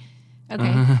 Okay.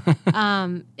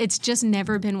 It's just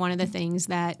never been one of the things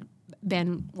that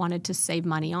Ben wanted to save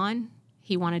money on.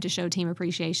 He wanted to show team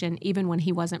appreciation even when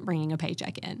he wasn't bringing a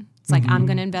paycheck in. It's like, I'm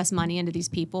going to invest money into these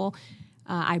people.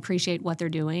 I appreciate what they're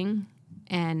doing.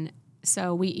 And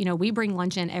so we bring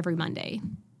lunch in every Monday.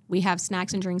 We have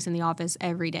snacks and drinks in the office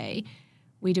every day.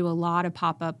 We do a lot of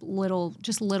pop-up, little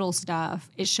stuff.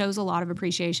 It shows a lot of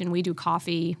appreciation. We do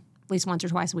coffee at least once or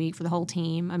twice a week for the whole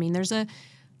team. I mean, there's a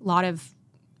lot of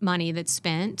money that's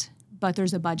spent, but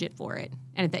there's a budget for it.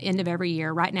 And at the end of every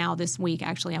year, right now, this week,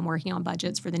 actually, I'm working on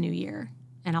budgets for the new year.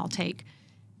 And I'll take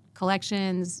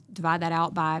collections, divide that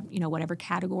out by, you know, whatever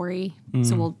category.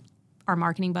 So our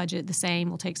marketing budget, the same.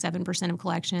 We'll take 7% of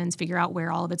collections, figure out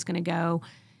where all of it's going to go.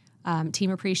 Team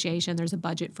appreciation, there's a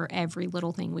budget for every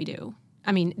little thing we do.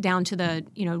 I mean, down to the,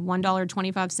 you know,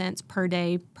 $1.25 per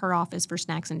day per office for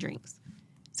snacks and drinks.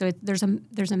 So there's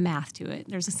a math to it.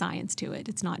 There's a science to it.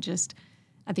 It's not just,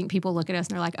 I think people look at us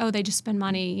and they're like, oh, they just spend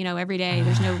money, every day.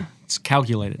 There's no. It's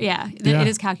calculated. Yeah, it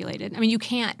is calculated. I mean, you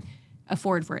can't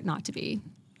afford for it not to be.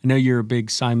 I know you're a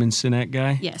big Simon Sinek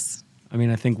guy. Yes. I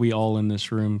mean, I think we all in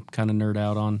this room kind of nerd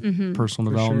out on personal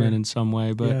development in some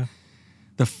way, but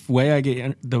the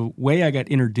way I got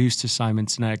introduced to Simon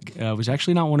Sinek was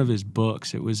actually not one of his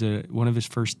books. It was one of his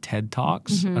first TED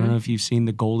Talks. I don't know if you've seen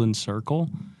The Golden Circle.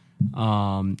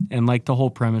 And like the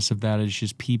whole premise of that is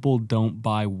just people don't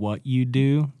buy what you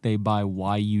do, they buy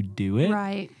why you do it.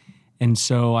 Right. And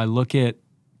so I look at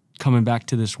coming back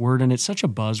to this word, and it's such a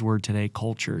buzzword today,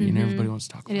 culture. Everybody wants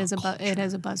to talk about culture. It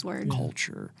is a buzzword.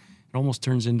 Culture. It almost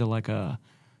turns into like a,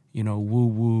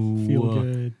 woo-woo. Feel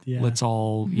good. Yeah. Let's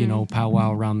all,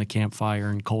 powwow around the campfire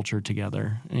and culture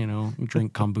together,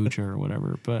 drink kombucha or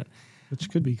whatever. But which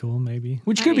could be cool, maybe.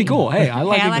 Which could be cool. Hey, I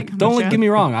like it. Don't get me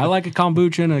wrong. I like a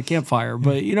kombucha and a campfire,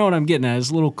 but you know what I'm getting at.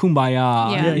 It's a little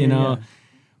kumbaya, Yeah.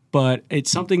 But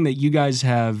it's something that you guys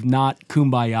have not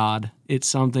kumbaya'd. It's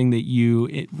something that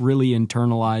it really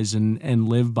internalize and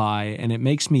live by. And it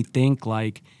makes me think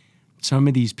like some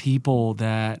of these people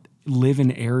that live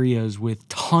in areas with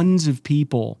tons of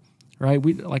people, right?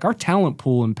 Like our talent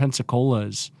pool in Pensacola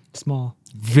is small.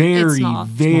 Very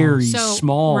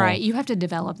small. Right. You have to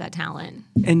develop that talent.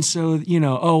 And so,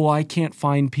 I can't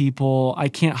find people. I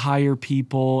can't hire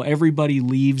people. Everybody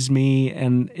leaves me.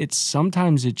 And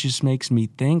sometimes it just makes me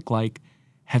think like,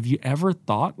 have you ever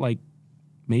thought like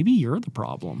maybe you're the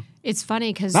problem? It's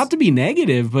funny because not to be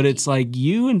negative, but it's like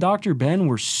you and Dr. Ben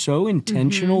were so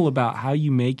intentional about how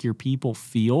you make your people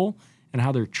feel and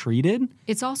how they're treated.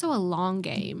 It's also a long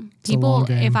game. It's a long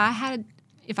game.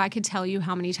 If I could tell you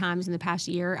how many times in the past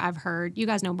year I've heard, you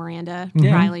guys know Miranda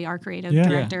Riley, our creative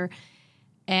director,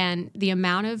 and the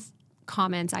amount of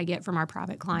comments I get from our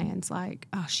private clients like,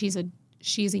 oh, she's a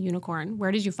unicorn.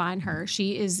 Where did you find her?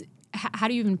 How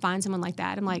do you even find someone like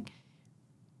that? I'm like,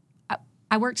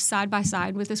 I worked side by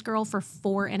side with this girl for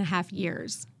 4.5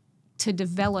 years to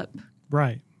develop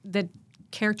the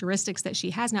characteristics that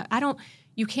she has now.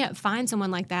 You can't find someone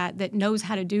like that knows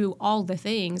how to do all the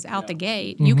things out the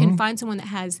gate. You can find someone that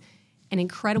has an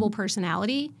incredible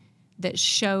personality that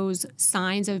shows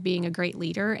signs of being a great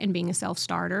leader and being a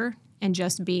self-starter and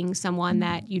just being someone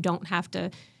that you don't have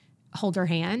to hold her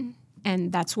hand.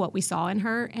 And that's what we saw in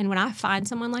her. And when I find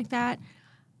someone like that,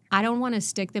 I don't want to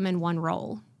stick them in one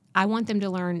role. I want them to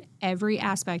learn every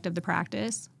aspect of the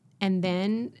practice. And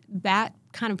then that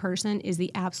kind of person is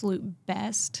the absolute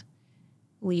best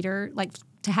leader. Like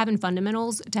to have in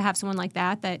fundamentals, to have someone like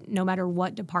that no matter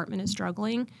what department is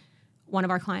struggling, one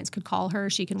of our clients could call her.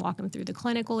 She can walk them through the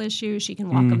clinical issues. She can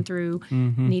walk them through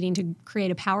needing to create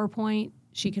a PowerPoint.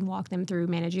 She can walk them through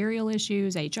managerial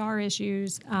issues, HR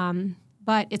issues.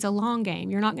 But it's a long game.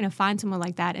 You're not going to find someone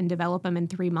like that and develop them in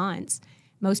 3 months.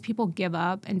 Most people give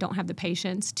up and don't have the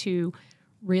patience to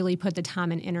really put the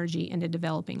time and energy into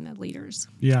developing the leaders.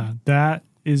 Yeah, that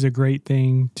is a great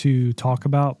thing to talk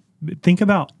about. Think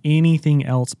about anything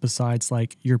else besides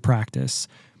like your practice.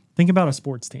 Think about a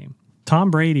sports team.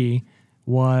 Tom Brady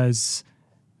was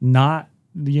not,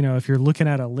 if you're looking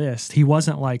at a list, he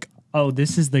wasn't like, oh,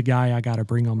 this is the guy I got to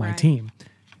bring on my team.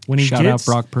 When he Shout out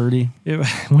Brock Purdy.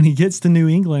 When he gets to New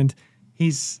England,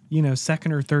 he's,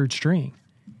 second or third string.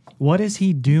 What is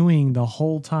he doing the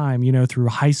whole time, through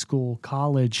high school,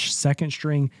 college, second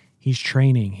string? He's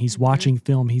training. He's watching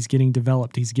film. He's getting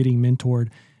developed. He's getting mentored.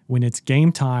 When it's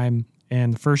game time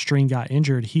and the first string got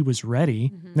injured, he was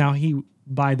ready. Now, he,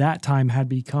 by that time, had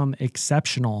become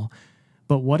exceptional.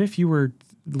 But what if you were,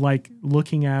 like,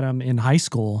 looking at him in high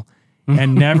school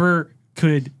and never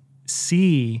could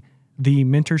see the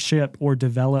mentorship or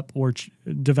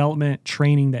development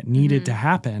training that needed to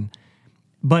happen?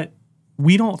 But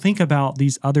we don't think about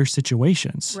these other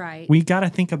situations. Right. We got to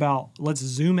think about, let's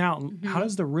zoom out. How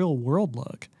does the real world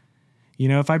look?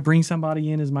 If I bring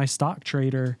somebody in as my stock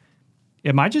trader,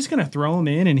 am I just going to throw him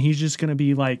in and he's just going to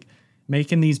be like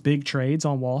making these big trades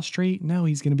on Wall Street? No,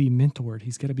 he's going to be mentored.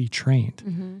 He's going to be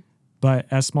trained. But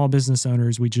as small business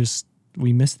owners,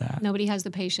 we miss that. Nobody has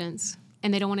the patience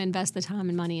and they don't want to invest the time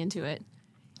and money into it.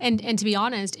 And to be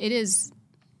honest, it's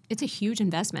a huge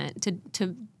investment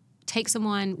to take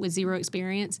someone with zero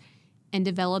experience and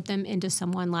develop them into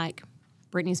someone like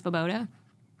Brittany Svoboda.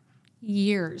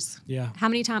 Years. Yeah. How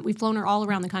many times we've flown her all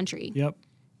around the country. Yep.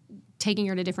 Taking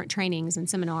her to different trainings and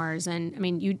seminars. And I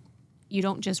mean, you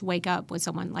don't just wake up with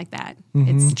someone like that.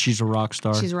 She's a rock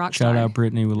star. She's a rock star. Shout out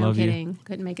Brittany. We love kidding. you.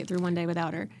 Couldn't make it through one day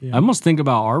without her. Yeah. I almost think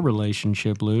about our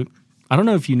relationship, Luke. I don't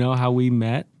know if you know how we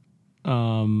met.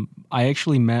 I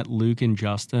actually met Luke and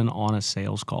Justin on a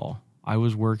sales call. I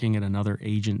was working at another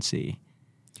agency.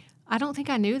 I don't think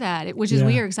I knew that, which is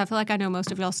weird because I feel like I know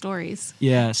most of y'all's stories.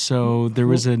 Yeah, so there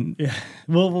was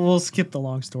We'll skip the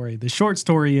long story. The short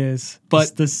story is,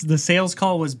 but the sales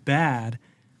call was bad,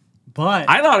 but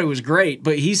I thought it was great.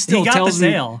 But he still tells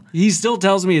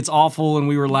me it's awful, and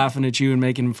we were laughing at you and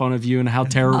making fun of you and how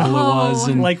terrible it was.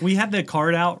 And like we had the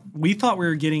card out. We thought we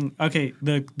were getting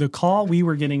the call we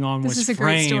were getting on was framed.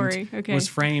 Great story. Okay. Was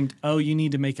framed. Oh, you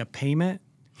need to make a payment.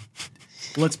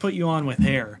 Let's put you on with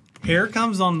hair. Hair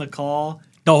comes on the call.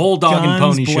 The whole dog and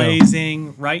pony show. Guns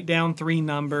blazing. Write down 3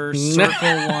 numbers. Circle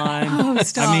 1. Oh,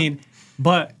 stop. I mean,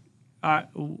 but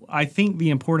I think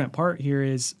the important part here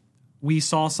is we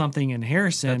saw something in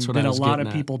Harrison that a lot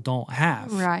of people don't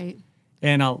have. Right.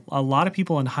 And a lot of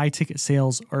people in high-ticket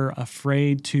sales are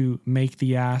afraid to make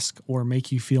the ask or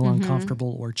make you feel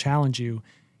uncomfortable or challenge you.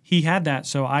 He had that,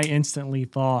 so I instantly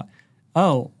thought,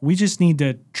 oh, we just need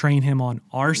to train him on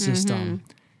our system.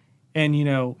 And,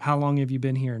 how long have you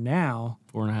been here now?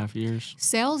 4.5 years.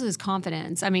 Sales is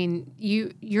confidence. I mean,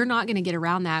 you're not going to get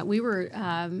around that. We were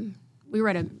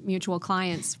at a mutual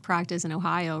client's practice in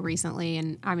Ohio recently,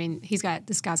 and I mean,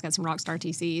 this guy's got some rock star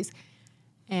TCs,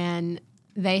 and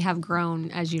they have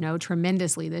grown, as you know,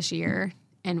 tremendously this year.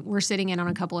 And we're sitting in on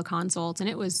a couple of consults, and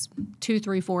it was 2,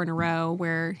 3, 4 in a row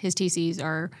where his TCs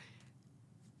are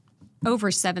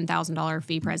over $7,000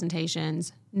 fee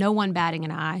presentations, no one batting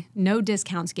an eye, no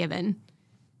discounts given,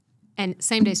 and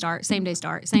same day start.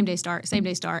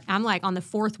 I'm like on the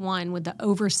 4th one with the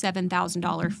over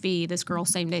 $7,000 fee. This girl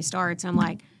same day starts, and I'm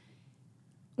like,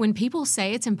 when people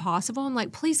say it's impossible, I'm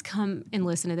like, please come and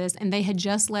listen to this. And they had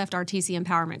just left our TC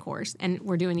empowerment course, and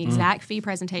we're doing the exact fee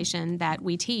presentation that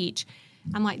we teach.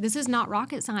 I'm like, this is not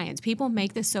rocket science. People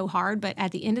make this so hard, but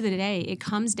at the end of the day, it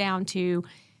comes down to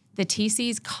the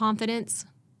TC's confidence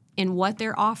in what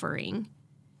they're offering,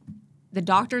 the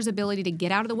doctor's ability to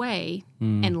get out of the way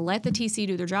and let the TC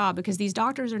do their job, because these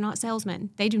doctors are not salesmen.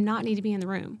 They do not need to be in the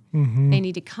room. They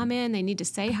need to come in. They need to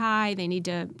say hi. They need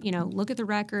to, look at the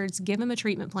records, give them a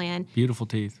treatment plan. Beautiful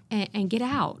teeth. And get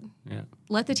out. Yeah.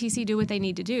 Let the TC do what they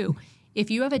need to do. If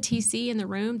you have a TC in the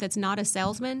room that's not a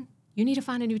salesman, you need to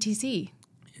find a new TC.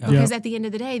 Because at the end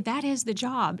of the day, that is the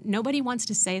job. Nobody wants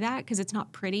to say that because it's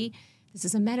not pretty. This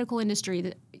is a medical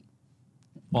industry.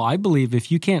 Well, I believe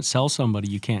if you can't sell somebody,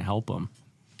 you can't help them.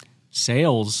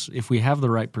 Sales, if we have the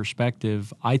right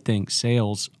perspective, I think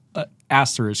sales,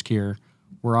 asterisk here,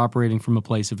 we're operating from a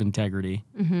place of integrity.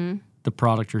 The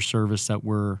product or service that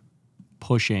we're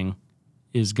pushing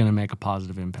is going to make a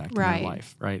positive impact in their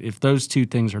life, right? If those two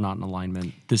things are not in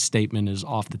alignment, this statement is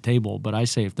off the table. But I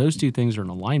say if those two things are in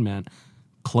alignment,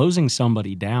 closing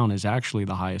somebody down is actually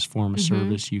the highest form of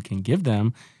service you can give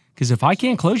them. Because if I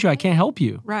can't close you, I can't help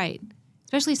you. Right.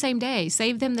 Especially same day.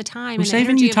 Save them the time and the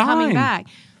energy of coming back.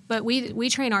 But we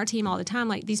train our team all the time.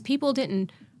 Like, these people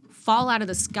didn't fall out of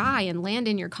the sky and land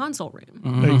in your consult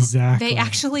room. Exactly. They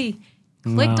actually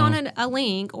clicked on a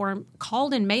link or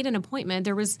called and made an appointment.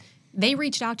 They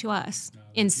reached out to us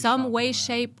in some way,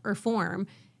 shape, or form.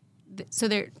 So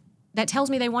that tells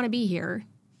me they want to be here.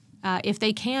 If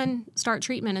they can start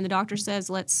treatment and the doctor says,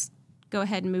 let's go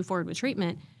ahead and move forward with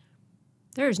treatment,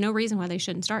 there is no reason why they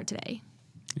shouldn't start today.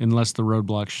 Unless the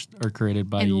roadblocks are created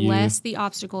by you. Unless the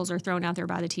obstacles are thrown out there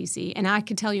by the TC. And I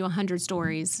could tell you 100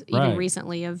 stories, even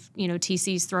recently, of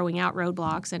TCs throwing out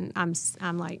roadblocks. And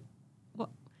I'm like, why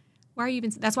are you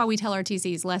even? That's why we tell our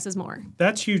TCs less is more.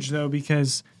 That's huge, though,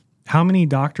 because how many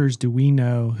doctors do we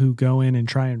know who go in and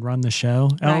try and run the show?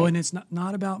 Right. Oh, and it's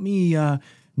not about me.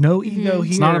 No ego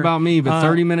here. It's not about me, but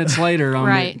 30 minutes later,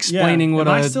 I'm explaining what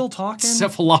I still talking?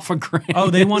 Cephalopogram. Oh,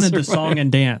 they wanted the song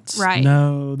and dance. Right.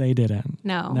 No, they didn't.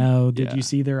 No. Did you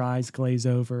see their eyes glaze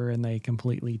over and they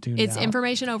completely tuned out? It's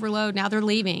information overload. Now they're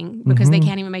leaving because they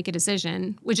can't even make a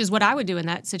decision, which is what I would do in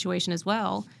that situation as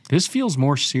well. This feels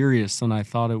more serious than I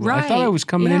thought it would. Right. I thought I was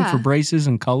coming in for braces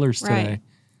and colors today. Right.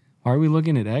 Why are we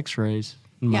looking at x-rays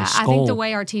in my skull? I think the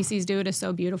way our TCs do it is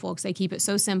so beautiful because they keep it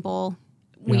so simple.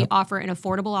 We offer an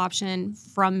affordable option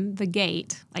from the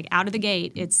gate, like out of the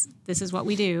gate. This is what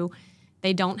we do.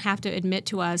 They don't have to admit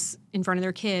to us in front of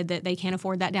their kid that they can't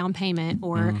afford that down payment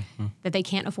or that they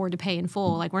can't afford to pay in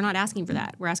full. Like, we're not asking for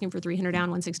that. We're asking for $300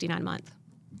 down, $169 a month.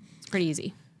 It's pretty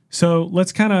easy. So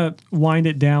let's kind of wind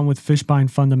it down with Fishbein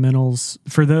fundamentals.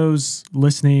 For those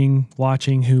listening,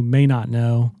 watching who may not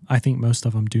know, I think most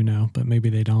of them do know, but maybe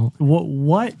they don't.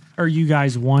 What are you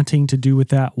guys wanting to do with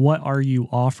that? What are you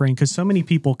offering? Because so many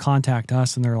people contact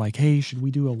us and they're like, hey, should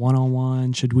we do a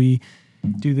one-on-one? Should we,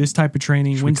 do this type of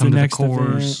training. Should we When's come the to the next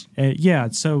course? event? Yeah.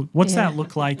 So what's Yeah. that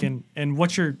look like, and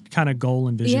what's your kind of goal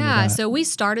and vision? Yeah, with that? so we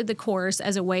started the course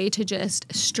as a way to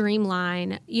just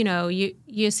streamline. You know,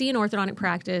 you see an orthodontic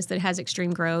practice that has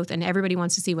extreme growth, and everybody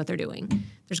wants to see what they're doing.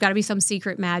 There's got to be some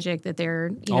secret magic that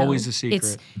they're Always a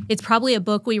secret. It's probably a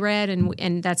book we read,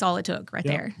 and that's all it took right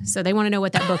Yep. there. So they want to know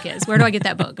what that book is. Where do I get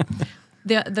that book?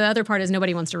 The other part is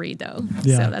nobody wants to read though.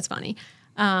 Yeah. So that's funny.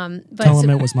 But Tell them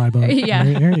it was my book. Yeah.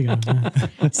 There you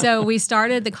go. So we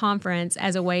started the conference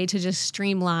as a way to just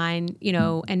streamline,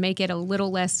 and make it a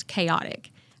little less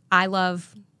chaotic. I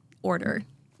love order,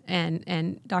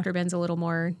 and Dr. Ben's a little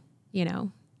more,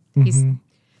 he's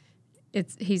how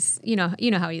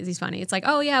he is. He's funny. It's like,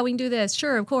 oh yeah, we can do this.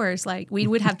 Sure, of course. Like we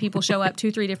would have people show up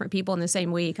 2-3 different people in the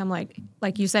same week. I'm like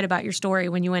you said about your story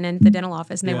when you went into the dental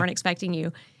office and they weren't expecting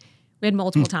you. We had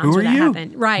multiple times where that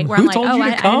happened. Right. Where Who I'm like, told you to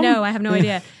I come? know, I have no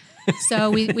idea.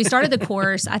 So we started the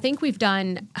course. I think we've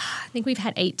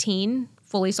had 18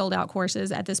 fully sold out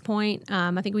courses at this point.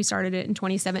 I think we started it in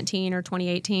 2017 or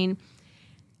 2018.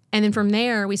 And then from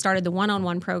there, we started the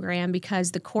one-on-one program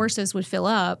because the courses would fill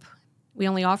up. We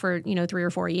only offered, 3 or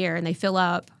 4 a year, and they fill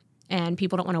up, and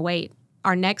people don't want to wait.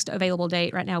 Our next available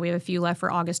date right now, we have a few left for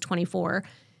August 24.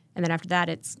 And then after that,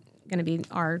 it's going to be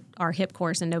our HIP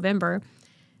course in November.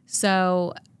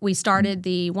 So we started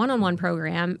the one-on-one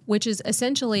program, which is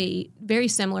essentially very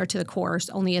similar to the course,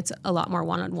 only it's a lot more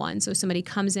one-on-one. So somebody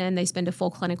comes in, they spend a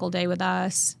full clinical day with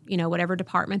us, whatever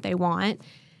department they want.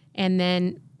 And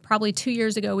then probably 2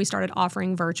 years ago, we started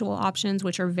offering virtual options,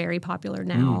 which are very popular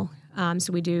now.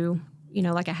 So we do,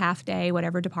 like a half day,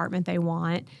 whatever department they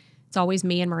want. It's always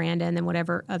me and Miranda and then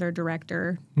whatever other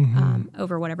director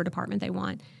over whatever department they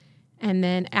want. And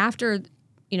then after,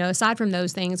 aside from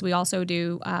those things, we also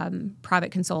do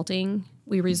private consulting.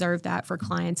 We reserve that for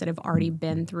clients that have already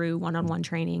been through one-on-one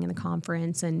training in the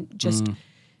conference, and just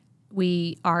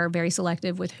we are very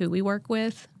selective with who we work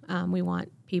with. We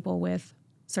want people with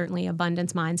certainly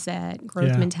abundance mindset,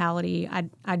 growth mentality.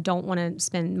 I don't want to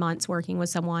spend months working with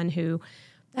someone who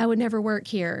that would never work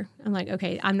here. I'm like,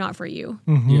 okay, I'm not for you.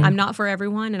 I'm not for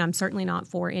everyone, and I'm certainly not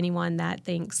for anyone that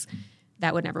thinks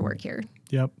that would never work here.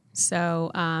 Yep.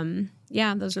 So,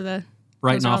 those are the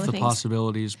Writing all off the things.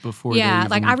 possibilities before Yeah,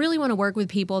 they even... I really want to work with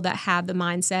people that have the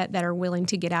mindset, that are willing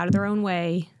to get out of their own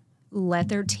way, let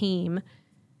their team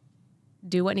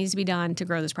do what needs to be done to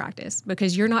grow this practice,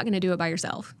 because you're not going to do it by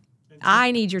yourself.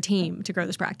 I need your team to grow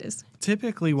this practice.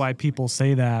 Typically why people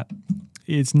say that,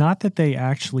 it's not that they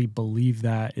actually believe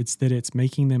that, it's that it's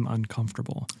making them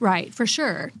uncomfortable. Right, for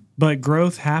sure. But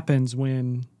growth happens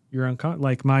when you're uncomfortable.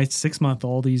 Like my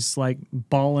 6-month-old, he's like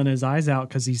bawling his eyes out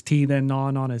because he's teething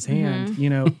gnawing on his hand.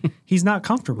 He's not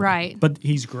comfortable. Right. But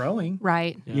he's growing.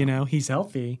 Right. He's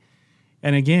healthy.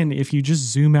 And again, if you just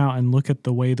zoom out and look at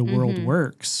the way the world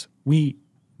works, we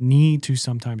need to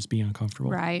sometimes be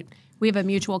uncomfortable. Right. We have a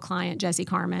mutual client, Jesse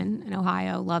Carmen in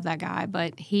Ohio. Love that guy.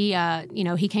 But he,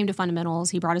 he came to fundamentals.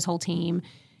 He brought his whole team,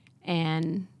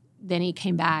 and then he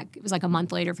came back. It was like a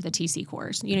month later for the TC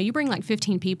course. You bring like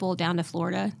 15 people down to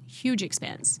Florida, huge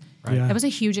expense. Right. Yeah. That was a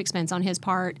huge expense on his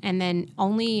part. And then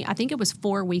I think it was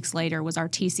 4 weeks later was our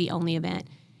TC only event.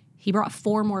 He brought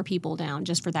 4 more people down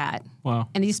just for that. Wow.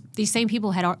 And these same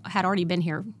people had already been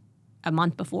here a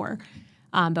month before,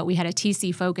 but we had a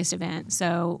TC focused event.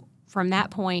 So from that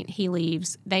point, he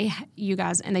leaves. You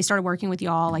guys, and they started working with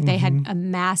y'all. Like they had a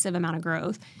massive amount of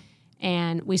growth.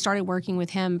 And we started working with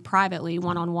him privately,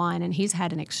 one-on-one, and he's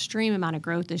had an extreme amount of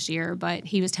growth this year. But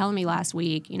he was telling me last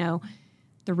week,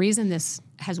 the reason this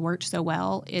has worked so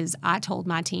well is I told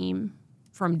my team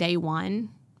from day one,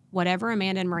 whatever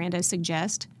Amanda and Miranda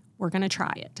suggest, we're going to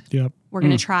try it. Yep. We're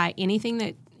going to try anything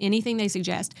they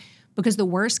suggest, because the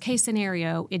worst case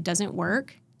scenario, it doesn't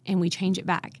work, and we change it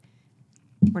back.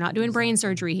 We're not doing brain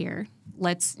surgery here.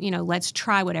 Let's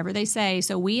try whatever they say.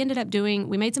 So we ended up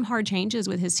we made some hard changes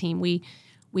with his team. We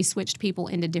switched people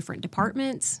into different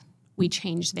departments. We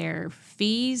changed their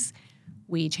fees.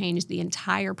 We changed the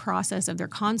entire process of their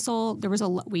consult.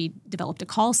 We developed a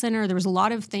call center. There was a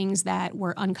lot of things that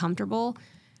were uncomfortable,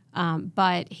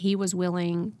 but he was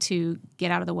willing to get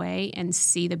out of the way and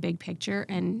see the big picture.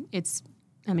 And it's,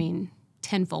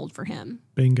 tenfold for him.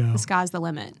 Bingo. The sky's the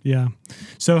limit. Yeah.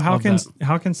 So how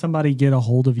can somebody get a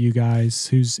hold of you guys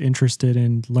who's interested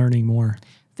in learning more?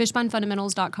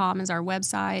 Fishbeinfundamentals.com is our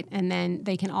website, and then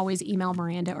they can always email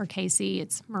Miranda or Casey.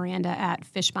 It's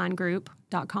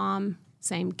Miranda@fishbeingroup.com.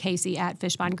 Same Casey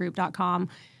 @fishbeingroup.com.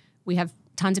 We have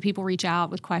tons of people reach out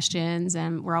with questions,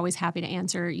 and we're always happy to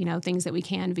answer, things that we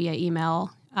can via email.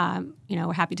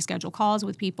 We're happy to schedule calls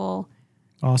with people.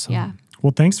 Awesome. Yeah.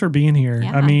 Well, thanks for being here.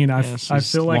 Yeah. I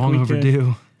Yes, feel like long we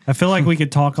overdue. I feel like we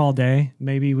could talk all day.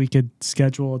 Maybe we could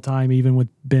schedule a time even with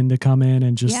Ben to come in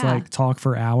and just like talk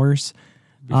for hours.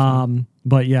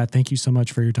 But yeah, thank you so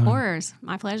much for your time. Of course.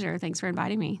 My pleasure. Thanks for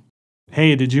inviting me.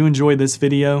 Hey, did you enjoy this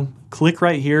video? Click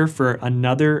right here for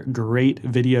another great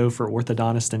video for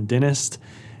orthodontist and dentist.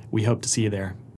 We hope to see you there.